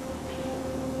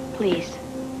 Please.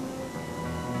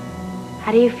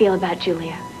 How do you feel about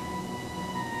Julia?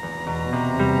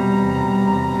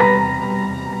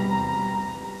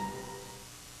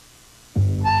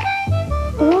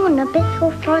 Oh,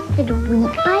 Nabisco frosted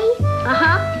wheat bites?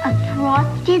 Uh-huh. A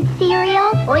frosted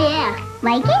cereal? Oh, yeah.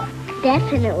 Like it?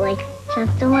 Definitely.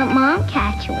 Just don't let Mom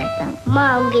catch you with them.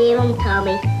 Mom gave them to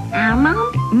me. Our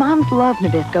Mom? Moms love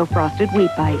Nabisco frosted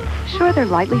wheat bites. Sure, they're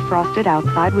lightly frosted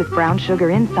outside with brown sugar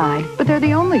inside, but they're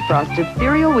the only frosted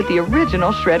cereal with the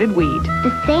original shredded wheat.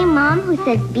 The same Mom who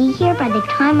says be here by the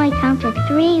time I count to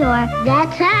 3, or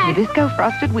that's her. Nabisco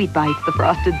frosted wheat bites, the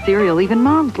frosted cereal even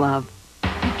moms love.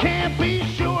 Can't be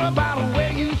sure about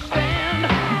where you stand. You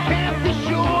can't be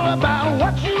sure about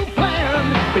what you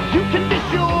plan. But you can be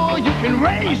sure you can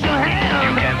raise your hand.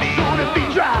 You can be sure to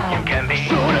be dry. You can be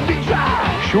sure to be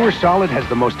dry. Sure Solid has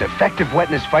the most effective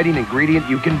wetness fighting ingredient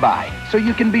you can buy, so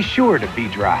you can be sure to be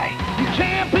dry. You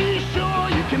can't be sure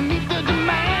you can meet the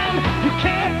demand. You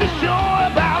can't be sure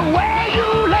about where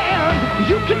you land.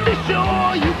 You can be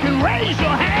sure you can raise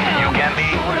your hand. You can be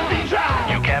sure to be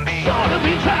dry. You can be sure to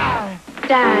be dry.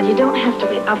 Dad, you don't have to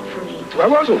wait up for me. I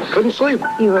wasn't. Couldn't sleep.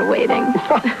 You were waiting.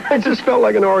 I just felt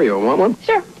like an Oreo. Want one?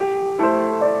 Sure.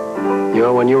 You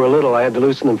know, when you were little, I had to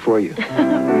loosen them for you.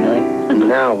 Really? And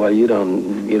now, well, you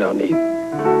don't need...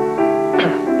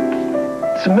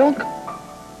 Some milk?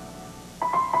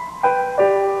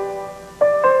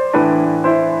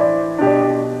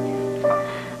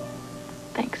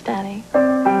 Thanks, Daddy.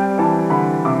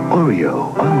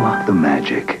 Oreo, unlock the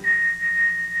magic.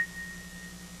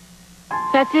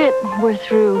 That's it. We're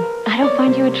through. I don't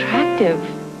find you attractive.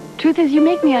 Truth is, you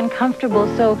make me uncomfortable,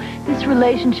 so this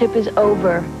relationship is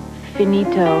over.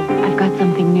 Finito. I've got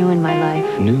something new in my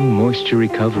life. New moisture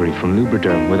recovery from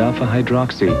Lubriderm with alpha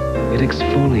hydroxy. It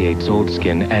exfoliates old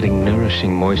skin, adding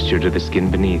nourishing moisture to the skin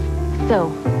beneath. So,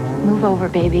 move over,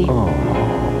 baby. Oh.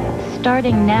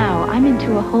 Starting now, I'm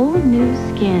into a whole new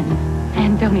skin.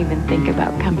 And don't even think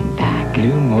about coming back.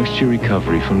 New moisture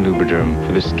recovery from Lubriderm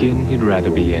for the skin you'd rather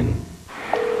be in.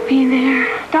 Be there.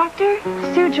 Doctor?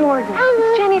 Sue Jordan.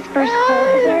 It's Jenny's first cold.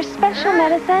 Is there a special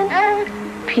medicine?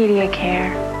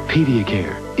 Pediacare.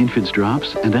 Pediacare. Infants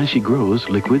drops, and as she grows,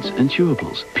 liquids and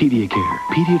chewables. Pediacare.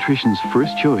 Pediatrician's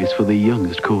first choice for the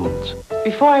youngest colds.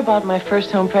 Before I bought my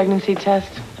first home pregnancy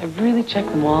test, I really checked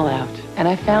them all out. And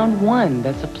I found one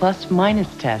that's a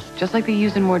plus-minus test, just like they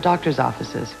use in more doctors'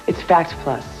 offices. It's Fact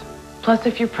Plus. Plus,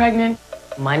 if you're pregnant,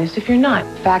 Minus if you're not.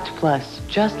 Fact Plus,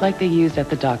 just like they used at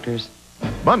the doctor's.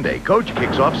 Monday, Coach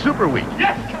kicks off Super Week.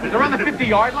 Yes! They're on the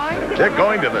 50-yard line. They're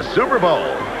going to the Super Bowl.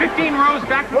 15 rows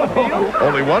back from the field.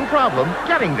 Only one problem,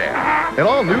 getting there. An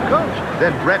all-new coach.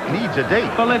 Then Brett needs a date.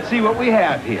 Well, let's see what we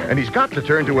have here. And he's got to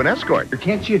turn to an escort.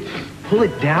 Can't you pull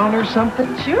it down or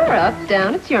something? Sure, up,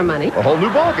 down, it's your money. A whole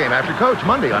new ball game after Coach,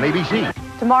 Monday on ABC.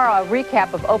 Tomorrow, a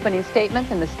recap of opening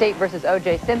statements in the State versus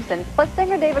O.J. Simpson, plus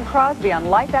singer David Crosby on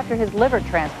life after his liver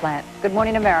transplant. Good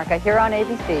Morning America, here on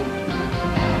ABC.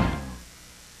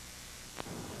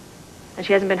 And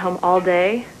she hasn't been home all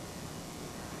day?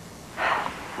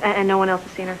 And no one else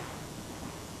has seen her?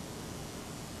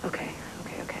 Okay.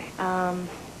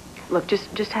 Look,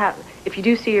 just have, if you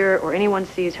do see her or anyone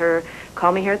sees her,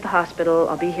 call me here at the hospital.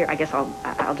 I'll be here. I guess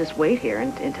I'll just wait here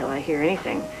until I hear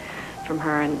anything from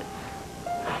her. And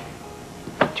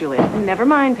Julia, never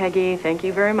mind, Peggy. Thank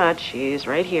you very much. She's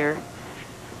right here.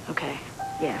 Okay.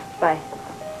 Yeah. Bye.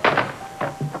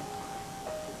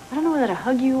 I don't know whether to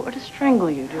hug you or to strangle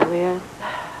you, Julia.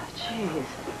 Jeez.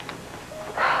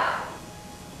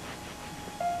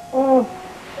 Oh.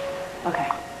 Okay.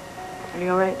 Are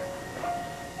you all right?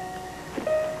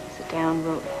 Sit down.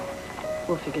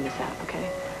 We'll figure this out, okay?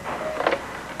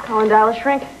 Call and dial a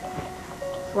shrink.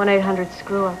 It's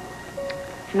 1-800-SCREW-UP.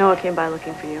 Noah came by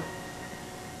looking for you.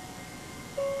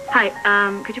 Hi,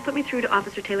 could you put me through to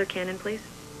Officer Taylor Cannon, please?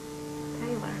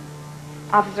 Taylor.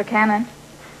 Officer Cannon.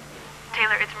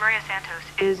 Taylor, it's Maria Santos.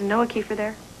 Is Noah Kiefer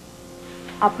there?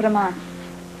 I'll put him on.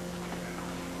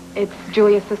 It's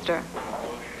Julia's sister.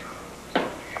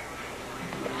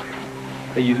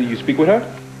 Hey, you speak with her?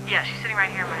 Yeah, she's sitting right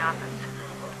here in my office.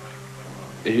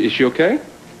 Is she okay?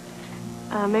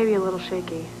 Maybe a little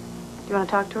shaky. Do you want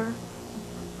to talk to her?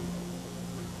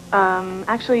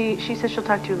 Actually, she says she'll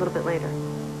talk to you a little bit later.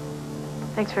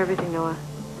 Thanks for everything, Noah.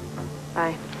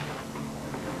 Bye.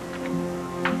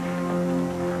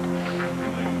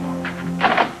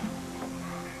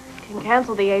 Can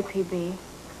cancel the APB.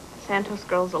 Santos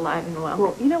girl's alive and well.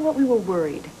 Well, you know what? We were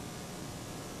worried.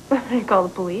 Call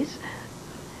the police?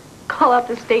 Call out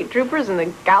the state troopers and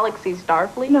the Galaxy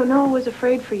Starfleet? No, Noah was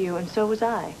afraid for you, and so was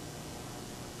I.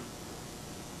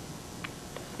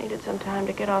 Just needed some time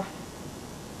to get off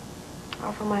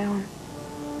on my own.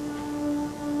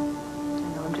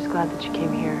 I know, I'm just glad that you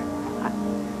came here.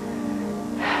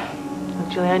 Look,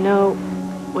 Julie, I know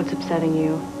what's upsetting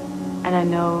you, and I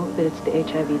know that it's the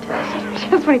HIV test.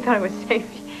 Just when he thought it was safe.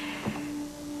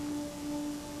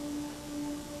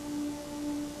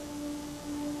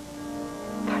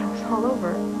 Thought it was all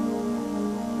over.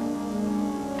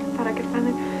 Thought I could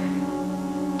finally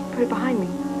put it behind me.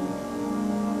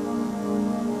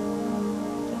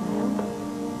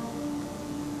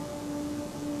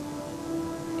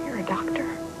 You're a doctor.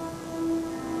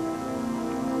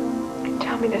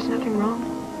 Tell me there's nothing wrong,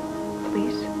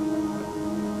 please.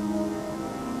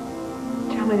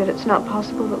 Tell me that it's not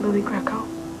possible that Lily Greco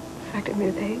infected me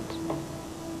with AIDS.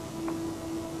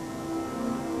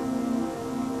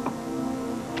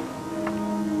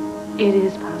 It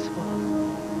is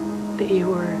possible that you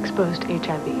were exposed to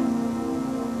HIV.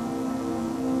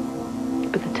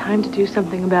 But the time to do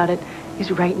something about it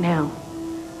is right now.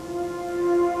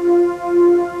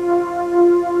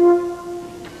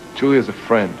 Julia's a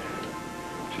friend.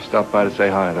 She stopped by to say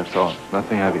hi, that's all.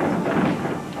 Nothing heavy.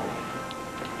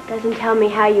 Doesn't tell me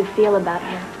how you feel about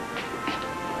her.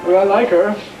 Well, I like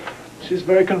her. She's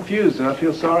very confused, and I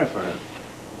feel sorry for her.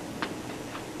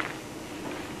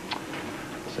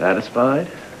 Satisfied?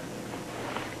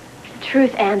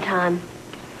 Truth, Anton.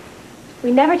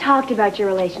 We never talked about your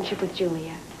relationship with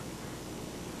Julia.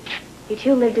 You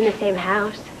two lived in the same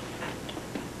house.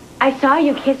 I saw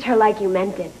you kiss her like you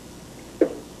meant it.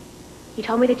 You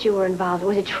told me that you were involved.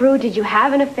 Was it true? Did you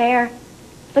have an affair?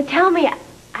 But tell me,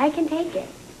 I can take it.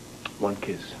 One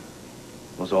kiss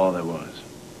was all there was.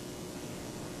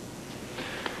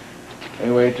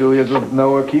 Anyway, Julia's with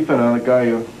Noah Kiefer now, the guy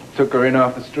who took her in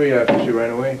off the street after she ran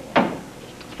away.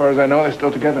 As far as I know, they're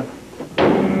still together.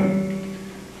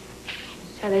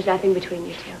 So there's nothing between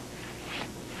you two?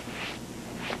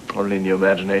 Only in your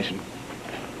imagination.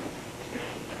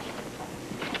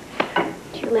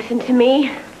 Do you listen to me?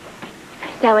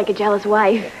 I sound like a jealous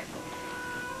wife.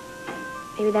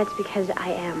 Maybe that's because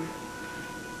I am.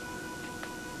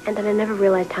 And then I never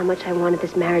realized how much I wanted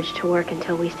this marriage to work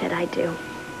until we said I do.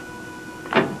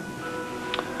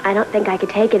 I don't think I could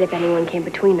take it if anyone came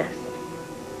between us.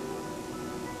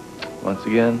 Once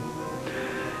again,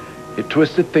 your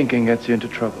twisted thinking gets you into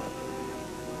trouble.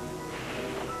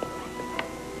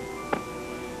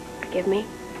 Forgive me?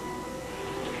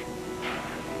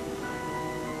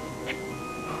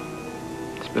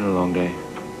 It's been a long day.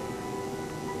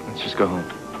 Let's just go home.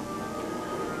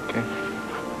 Okay?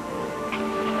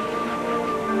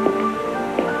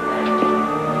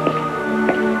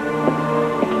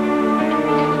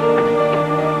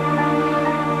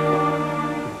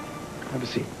 Have a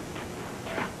seat.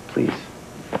 Please.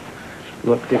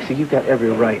 Look, Dixie, you've got every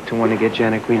right to want to get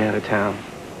Janet Green out of town.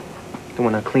 To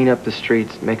want to clean up the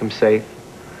streets, make them safe.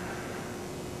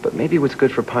 But maybe what's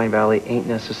good for Pine Valley ain't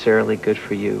necessarily good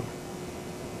for you.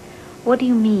 What do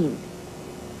you mean?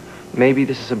 Maybe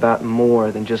this is about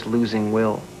more than just losing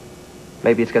Will.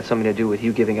 Maybe it's got something to do with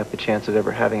you giving up the chance of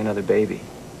ever having another baby.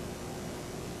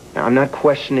 Now, I'm not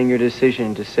questioning your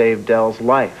decision to save Dell's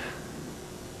life.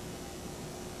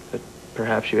 But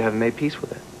perhaps you haven't made peace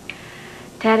with it.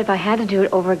 Dad, if I had to do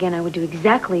it over again, I would do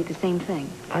exactly the same thing.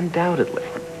 Undoubtedly.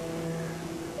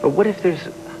 But what if there's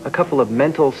a couple of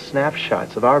mental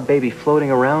snapshots of our baby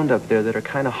floating around up there that are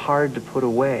kind of hard to put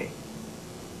away?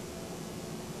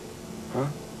 Huh?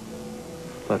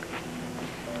 Look.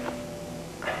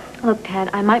 Look,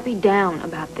 Dad, I might be down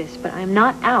about this, but I'm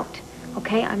not out,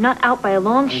 okay? I'm not out by a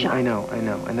long shot. I know.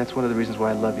 And that's one of the reasons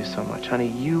why I love you so much. Honey,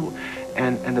 you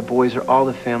and the boys are all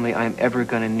the family I'm ever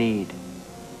gonna need.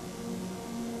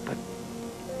 But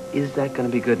is that gonna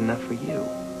be good enough for you?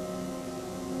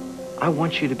 I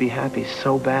want you to be happy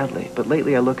so badly, but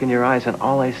lately I look in your eyes and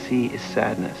all I see is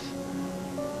sadness.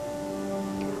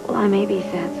 Well, I may be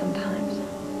sad sometimes,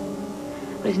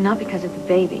 but it's not because of the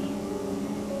baby.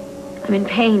 I'm in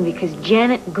pain because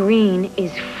Janet Green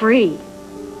is free.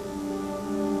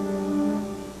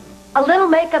 A little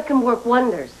makeup can work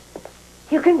wonders.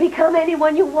 You can become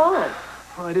anyone you want.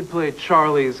 Well, I did play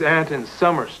Charlie's aunt in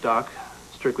Summer Stock,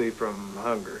 strictly from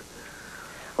hunger.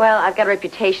 Well, I've got a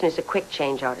reputation as a quick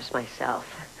change artist myself.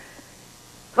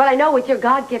 But I know with your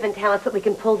God-given talents that we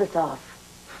can pull this off.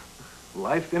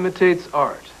 Life imitates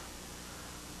art.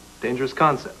 Dangerous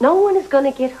concept. No one is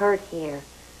going to get hurt here.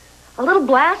 A little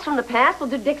blast from the past will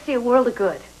do Dixie a world of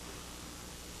good.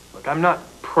 Look, I'm not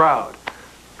proud.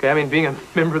 Okay, I mean, being a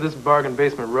member of this Bargain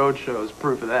Basement Roadshow is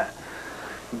proof of that.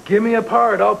 Give me a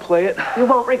part, I'll play it. You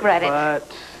won't regret it. But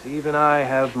even I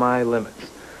have my limits.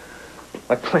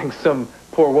 Like playing some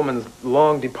poor woman's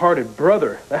long-departed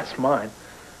brother. That's mine.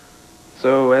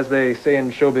 So, as they say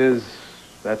in showbiz,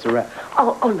 that's a wrap.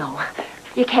 Oh, no.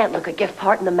 You can't look a gift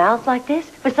part in the mouth like this.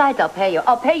 Besides, I'll pay you.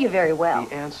 I'll pay you very well.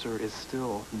 The answer is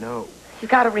still no. You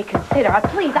got to reconsider.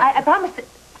 Please, I promise that...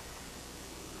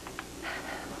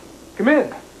 Come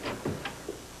in.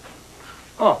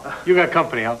 Oh, you got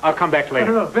company. I'll come back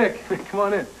later. No, Vic. Come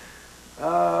on in.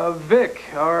 Vic,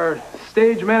 our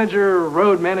stage manager,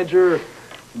 road manager,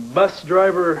 bus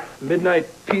driver, midnight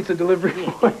pizza delivery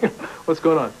boy. What's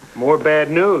going on? More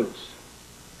bad news.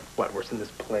 What, worse than this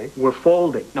play? We're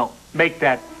folding. No, make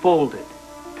that folded.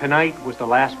 Tonight was the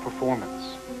last performance.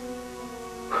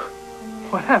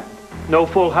 What happened? No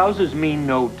full houses mean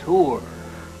no tour.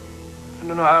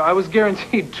 No, I was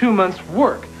guaranteed 2 months'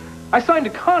 work. I signed a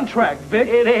contract, Vic.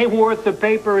 It ain't worth the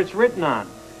paper it's written on.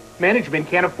 Management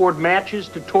can't afford matches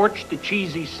to torch the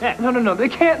cheesy set. No, they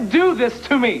can't do this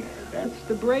to me. That's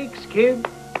the breaks, kid.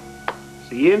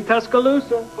 See you in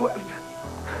Tuscaloosa.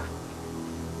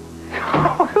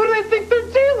 Who do they think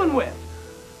they're dealing with?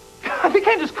 They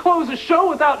can't just close a show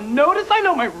without notice. I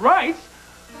know my rights.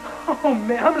 Oh,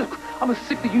 man, I'm gonna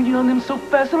sick the union on them so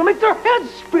fast it'll make their heads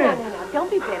spin. No, don't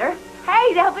be bitter.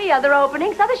 Hey, there'll be other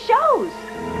openings, other shows.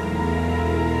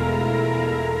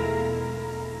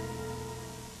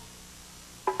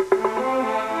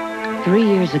 Three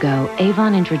years ago,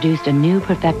 Avon introduced a new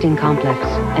perfecting complex,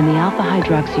 and the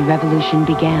alpha-hydroxy revolution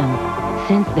began.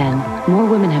 Since then, more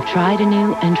women have tried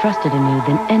anew and trusted anew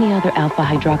than any other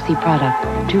alpha-hydroxy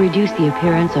product to reduce the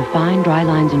appearance of fine, dry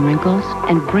lines and wrinkles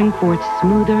and bring forth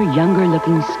smoother,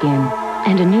 younger-looking skin.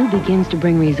 And anew begins to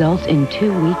bring results in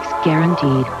 2 weeks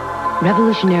guaranteed.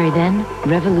 Revolutionary then,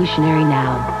 revolutionary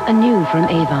now. Anew from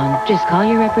Avon. Just call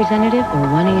your representative or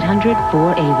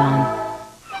 1-800-4AVON.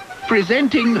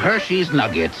 Presenting Hershey's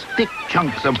Nuggets. Thick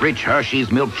chunks of rich Hershey's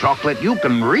milk chocolate you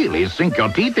can really sink your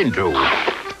teeth into.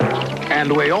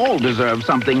 And we all deserve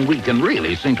something we can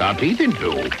really sink our teeth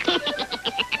into.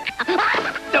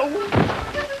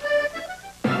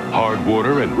 Hard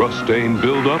water and rust stain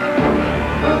buildup?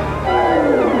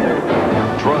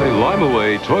 Try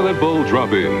Lime-A-Way Toilet Bowl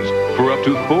Drop-Ins for up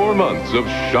to 4 months of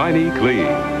shiny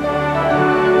clean.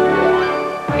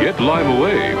 Get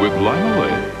Lime-A-Way with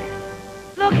Lime-A-Way.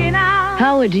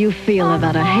 How would you feel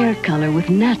about a hair color with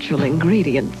natural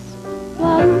ingredients?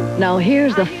 Now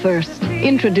here's the first.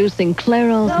 Introducing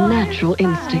Clairol's Natural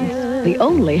Instincts. The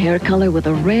only hair color with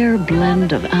a rare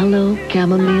blend of aloe,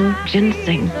 chamomile,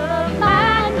 ginseng.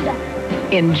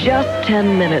 In just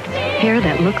 10 minutes, hair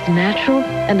that looks natural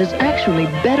and is actually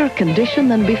better conditioned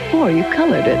than before you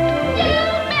colored it.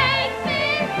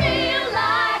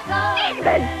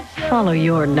 Follow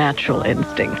your natural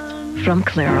instincts. From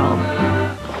Clairol.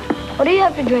 What do you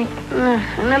have to drink?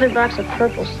 Another box of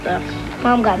purple stuff.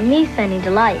 Mom got me Sunny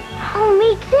Delight. Oh,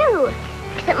 me too.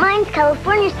 Except mine's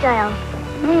California style.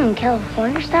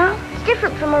 California style? It's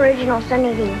different from original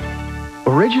Sunny D.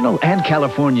 Original and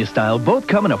California style both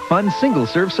come in a fun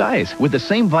single-serve size with the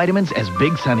same vitamins as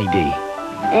Big Sunny D.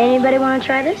 Anybody want to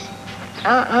try this?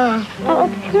 Oh,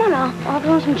 come on, I'll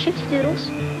throw in some Chipsy Doodles.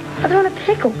 I'll throw in a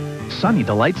pickle. Sunny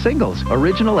Delight singles,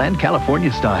 original and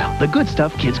California style. The good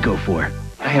stuff kids go for.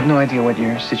 I have no idea what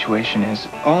your situation is.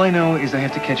 All I know is I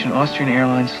have to catch an Austrian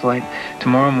Airlines flight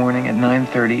tomorrow morning at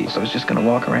 9:30. So I was just going to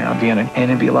walk around Vienna,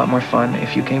 and it'd be a lot more fun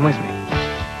if you came with me.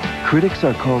 Critics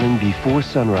are calling Before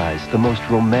Sunrise the most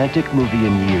romantic movie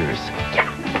in years.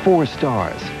 4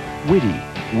 stars. Witty,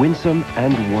 winsome,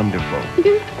 and wonderful.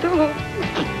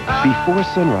 Before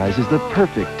Sunrise is the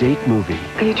perfect date movie.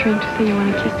 Are you trying to say you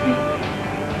want to kiss me?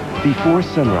 Before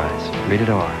Sunrise, rated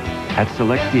R, at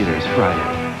select theaters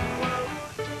Friday.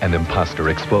 An imposter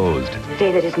exposed.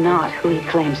 David is not who he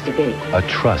claims to be. A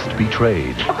trust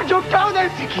betrayed. How could you do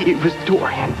this? It was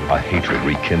Dorian. A hatred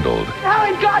rekindled. How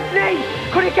in God's name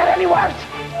could it get any worse?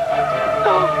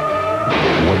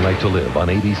 One Night to Live on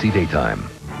ABC Daytime.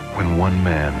 When one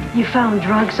man You found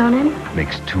drugs on him?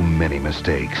 makes too many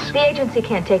mistakes, The agency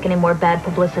can't take any more bad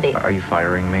publicity. Are you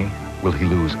firing me? will he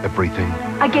lose everything?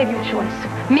 I gave you a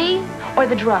choice. Me or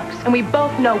the drugs. And we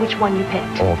both know which one you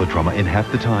picked. All the drama in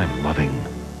half the time, loving.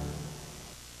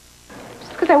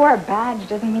 Just because I wear a badge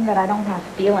doesn't mean that I don't have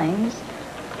feelings.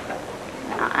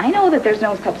 I know that there's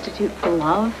no substitute for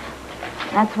love.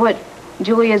 That's what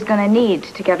Julia's gonna need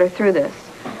to get her through this.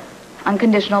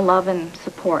 Unconditional love and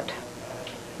support.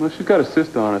 Well, she's got a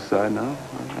sister on her side now.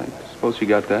 I suppose she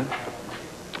got that.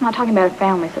 I'm not talking about a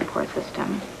family support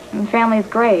system. I mean, family's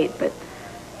great, but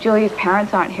Julia's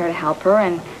parents aren't here to help her,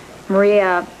 and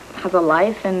Maria has a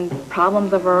life and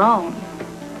problems of her own.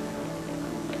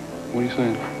 What are you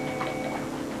saying?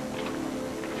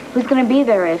 Who's gonna be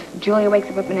there if Julia wakes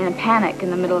up in a panic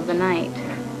in the middle of the night?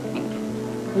 I mean,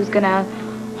 who's gonna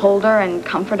hold her and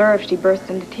comfort her if she bursts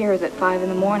into tears at 5 in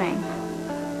the morning?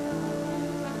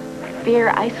 Fear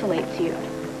isolates you.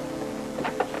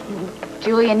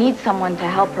 Julia needs someone to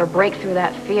help her break through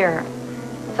that fear.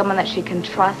 Someone that she can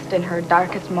trust in her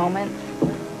darkest moments.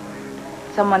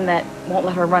 Someone that won't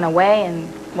let her run away and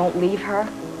won't leave her.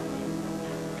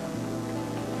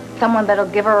 Someone that'll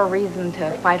give her a reason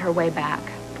to fight her way back.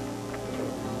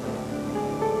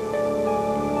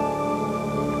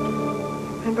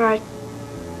 Remember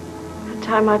that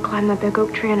time I climbed that big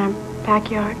oak tree in our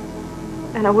backyard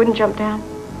and I wouldn't jump down?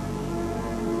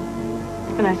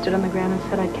 And I stood on the ground and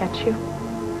said I'd catch you.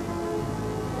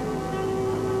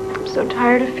 I'm so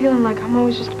tired of feeling like I'm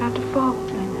always just about to fall.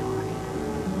 I know.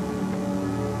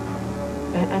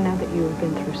 I know that you have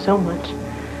been through so much.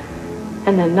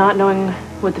 And then not knowing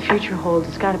what the future holds,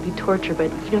 it's got to be torture,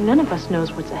 but you know, none of us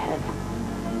knows what's ahead.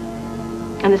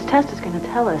 And this test is going to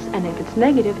tell us, and if it's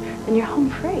negative, then you're home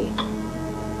free.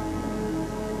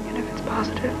 And if it's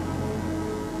positive?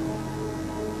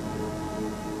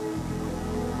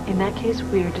 In that case,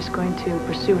 we are just going to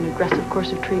pursue an aggressive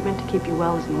course of treatment to keep you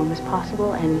well as long as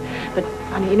possible. But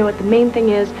honey, you know what? The main thing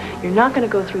is, you're not going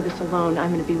to go through this alone.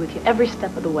 I'm going to be with you every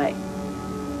step of the way.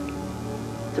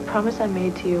 It's a promise I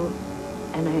made to you,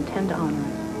 and I intend to honor it.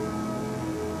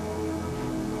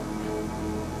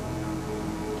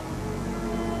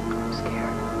 I'm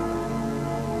scared.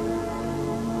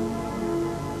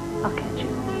 I'll catch you.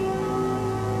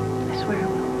 I swear I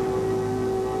will.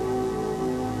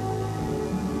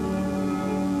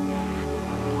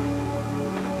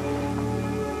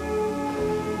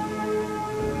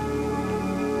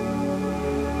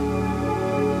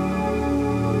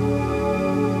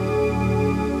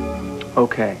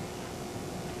 Okay.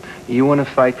 You want to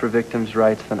fight for victims'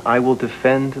 rights, then I will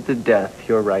defend to the death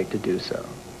your right to do so.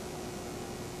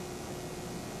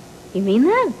 You mean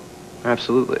that?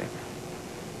 Absolutely.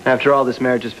 After all, this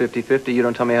marriage is 50-50. You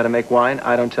don't tell me how to make wine.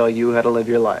 I don't tell you how to live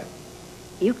your life.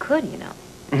 You could, you know.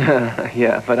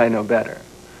 Yeah, but I know better.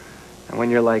 And when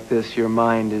you're like this, your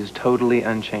mind is totally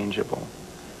unchangeable.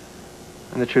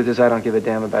 And the truth is, I don't give a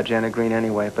damn about Janet Green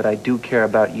anyway, but I do care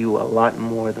about you a lot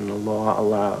more than the law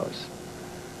allows.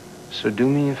 So do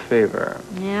me a favor.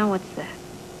 Yeah, what's that?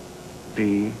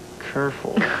 Be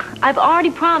careful. I've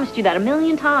already promised you that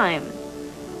 1,000,000 times.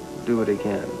 Do it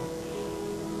again.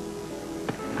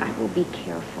 I will be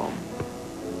careful.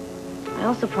 I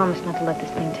also promise not to let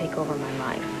this thing take over my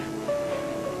life.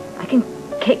 I can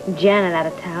kick Janet out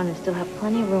of town and still have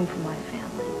plenty of room for my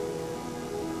family.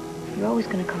 You're always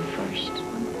going to come first.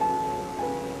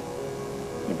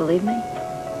 You believe me?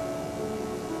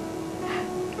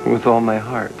 With all my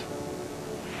heart.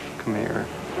 Come here.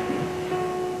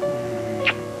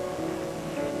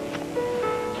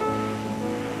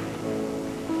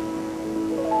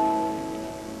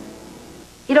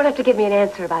 You don't have to give me an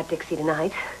answer about Dixie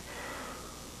tonight.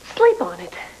 Sleep on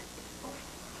it.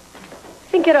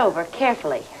 Think it over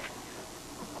carefully.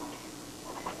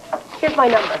 Here's my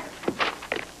number.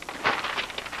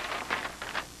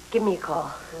 Give me a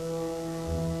call.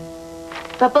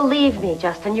 But believe me,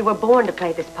 Justin, you were born to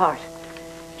play this part.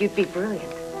 You'd be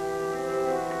brilliant.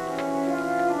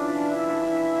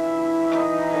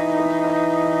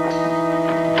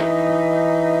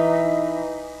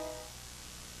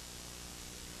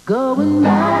 Going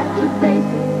back to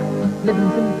basics, living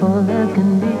simple as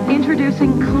can be.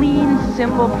 Introducing clean,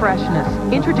 simple freshness.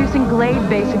 Introducing Glade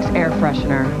Basics Air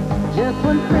Freshener. Just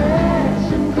one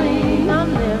fresh and clean,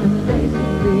 I'm living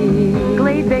basically.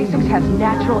 Glade Basics has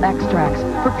natural extracts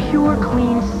for pure,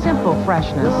 clean, simple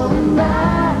freshness. Going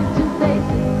back to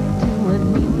basics, to what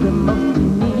means the most to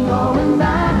me. Going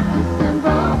back to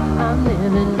simple, I'm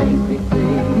living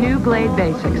basically. New Glade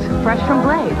Basics, fresh from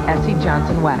Glade, S.C.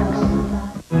 Johnson Wax.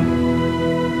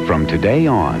 From today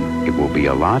on, it will be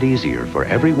a lot easier for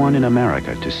everyone in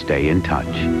America to stay in touch.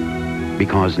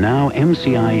 Because now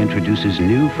MCI introduces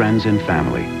new friends and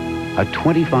family. A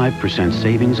 25%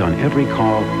 savings on every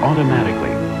call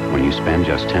automatically when you spend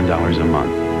just $10 a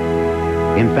month.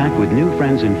 In fact, with new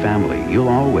friends and family, you'll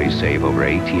always save over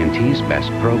AT&T's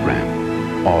best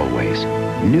program. Always.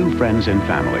 New friends and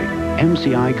family.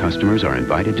 MCI customers are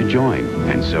invited to join,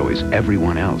 and so is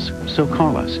everyone else. So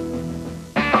call us.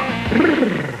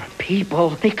 People,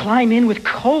 they climb in with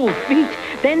cold feet,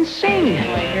 then sing.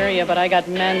 I hear you, but I got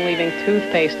men leaving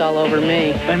toothpaste all over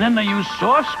me. And then they use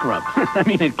soft scrub. I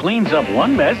mean, it cleans up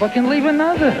one mess, but can leave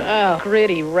another. Oh,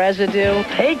 gritty residue.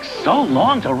 Takes so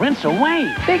long to rinse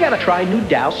away. They gotta try new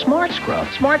Dow Smart Scrub.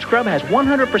 Smart Scrub has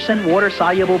 100%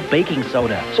 water-soluble baking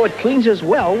soda, so it cleans as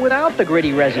well without the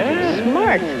gritty residue.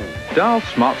 Smart. Dow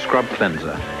Smart Scrub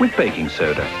Cleanser with baking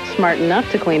soda. Smart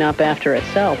enough to clean up after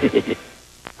itself.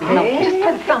 Hey, just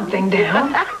put something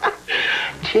down.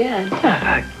 Jen.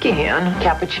 Again.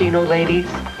 Cappuccino, ladies.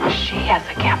 She has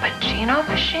a cappuccino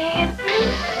machine.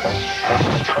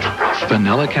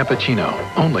 Vanilla cappuccino,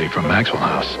 only from Maxwell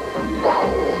House.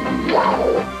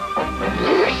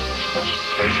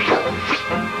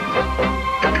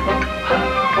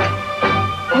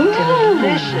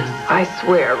 Delicious. I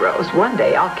swear, Rose, one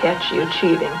day I'll catch you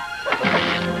cheating.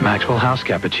 Maxwell House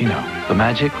Cappuccino, the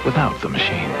magic without the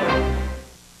machine.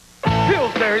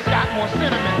 Pillsbury's got more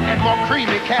cinnamon and more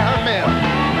creamy caramel.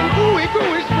 Ooey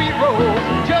gooey sweet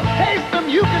rolls, just taste them,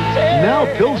 you can tell.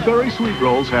 Now Pillsbury Sweet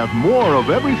Rolls have more of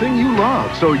everything you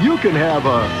love, so you can have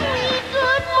a...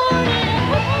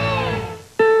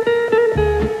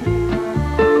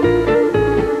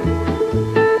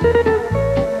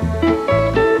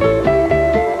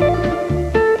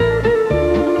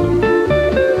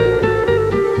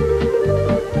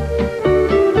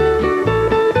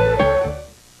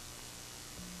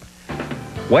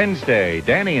 Wednesday,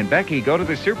 Danny and Becky go to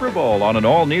the Super Bowl on an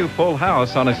all-new Full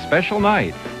House on a special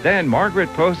night. Then Margaret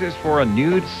poses for a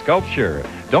nude sculpture.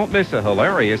 Don't miss a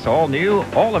hilarious all-new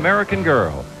All-American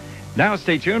Girl. Now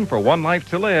stay tuned for One Life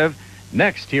to Live,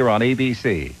 next here on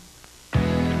ABC.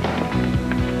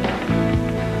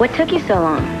 What took you so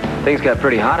long? Things got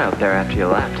pretty hot out there after you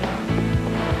left.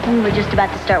 We were just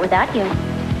about to start without you.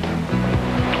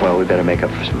 Well, we better make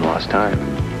up for some lost time.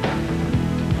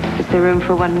 Is there room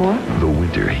for one more? The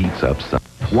winter heats up some.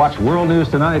 Watch World News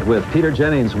Tonight with Peter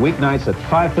Jennings weeknights at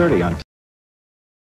 5:30 on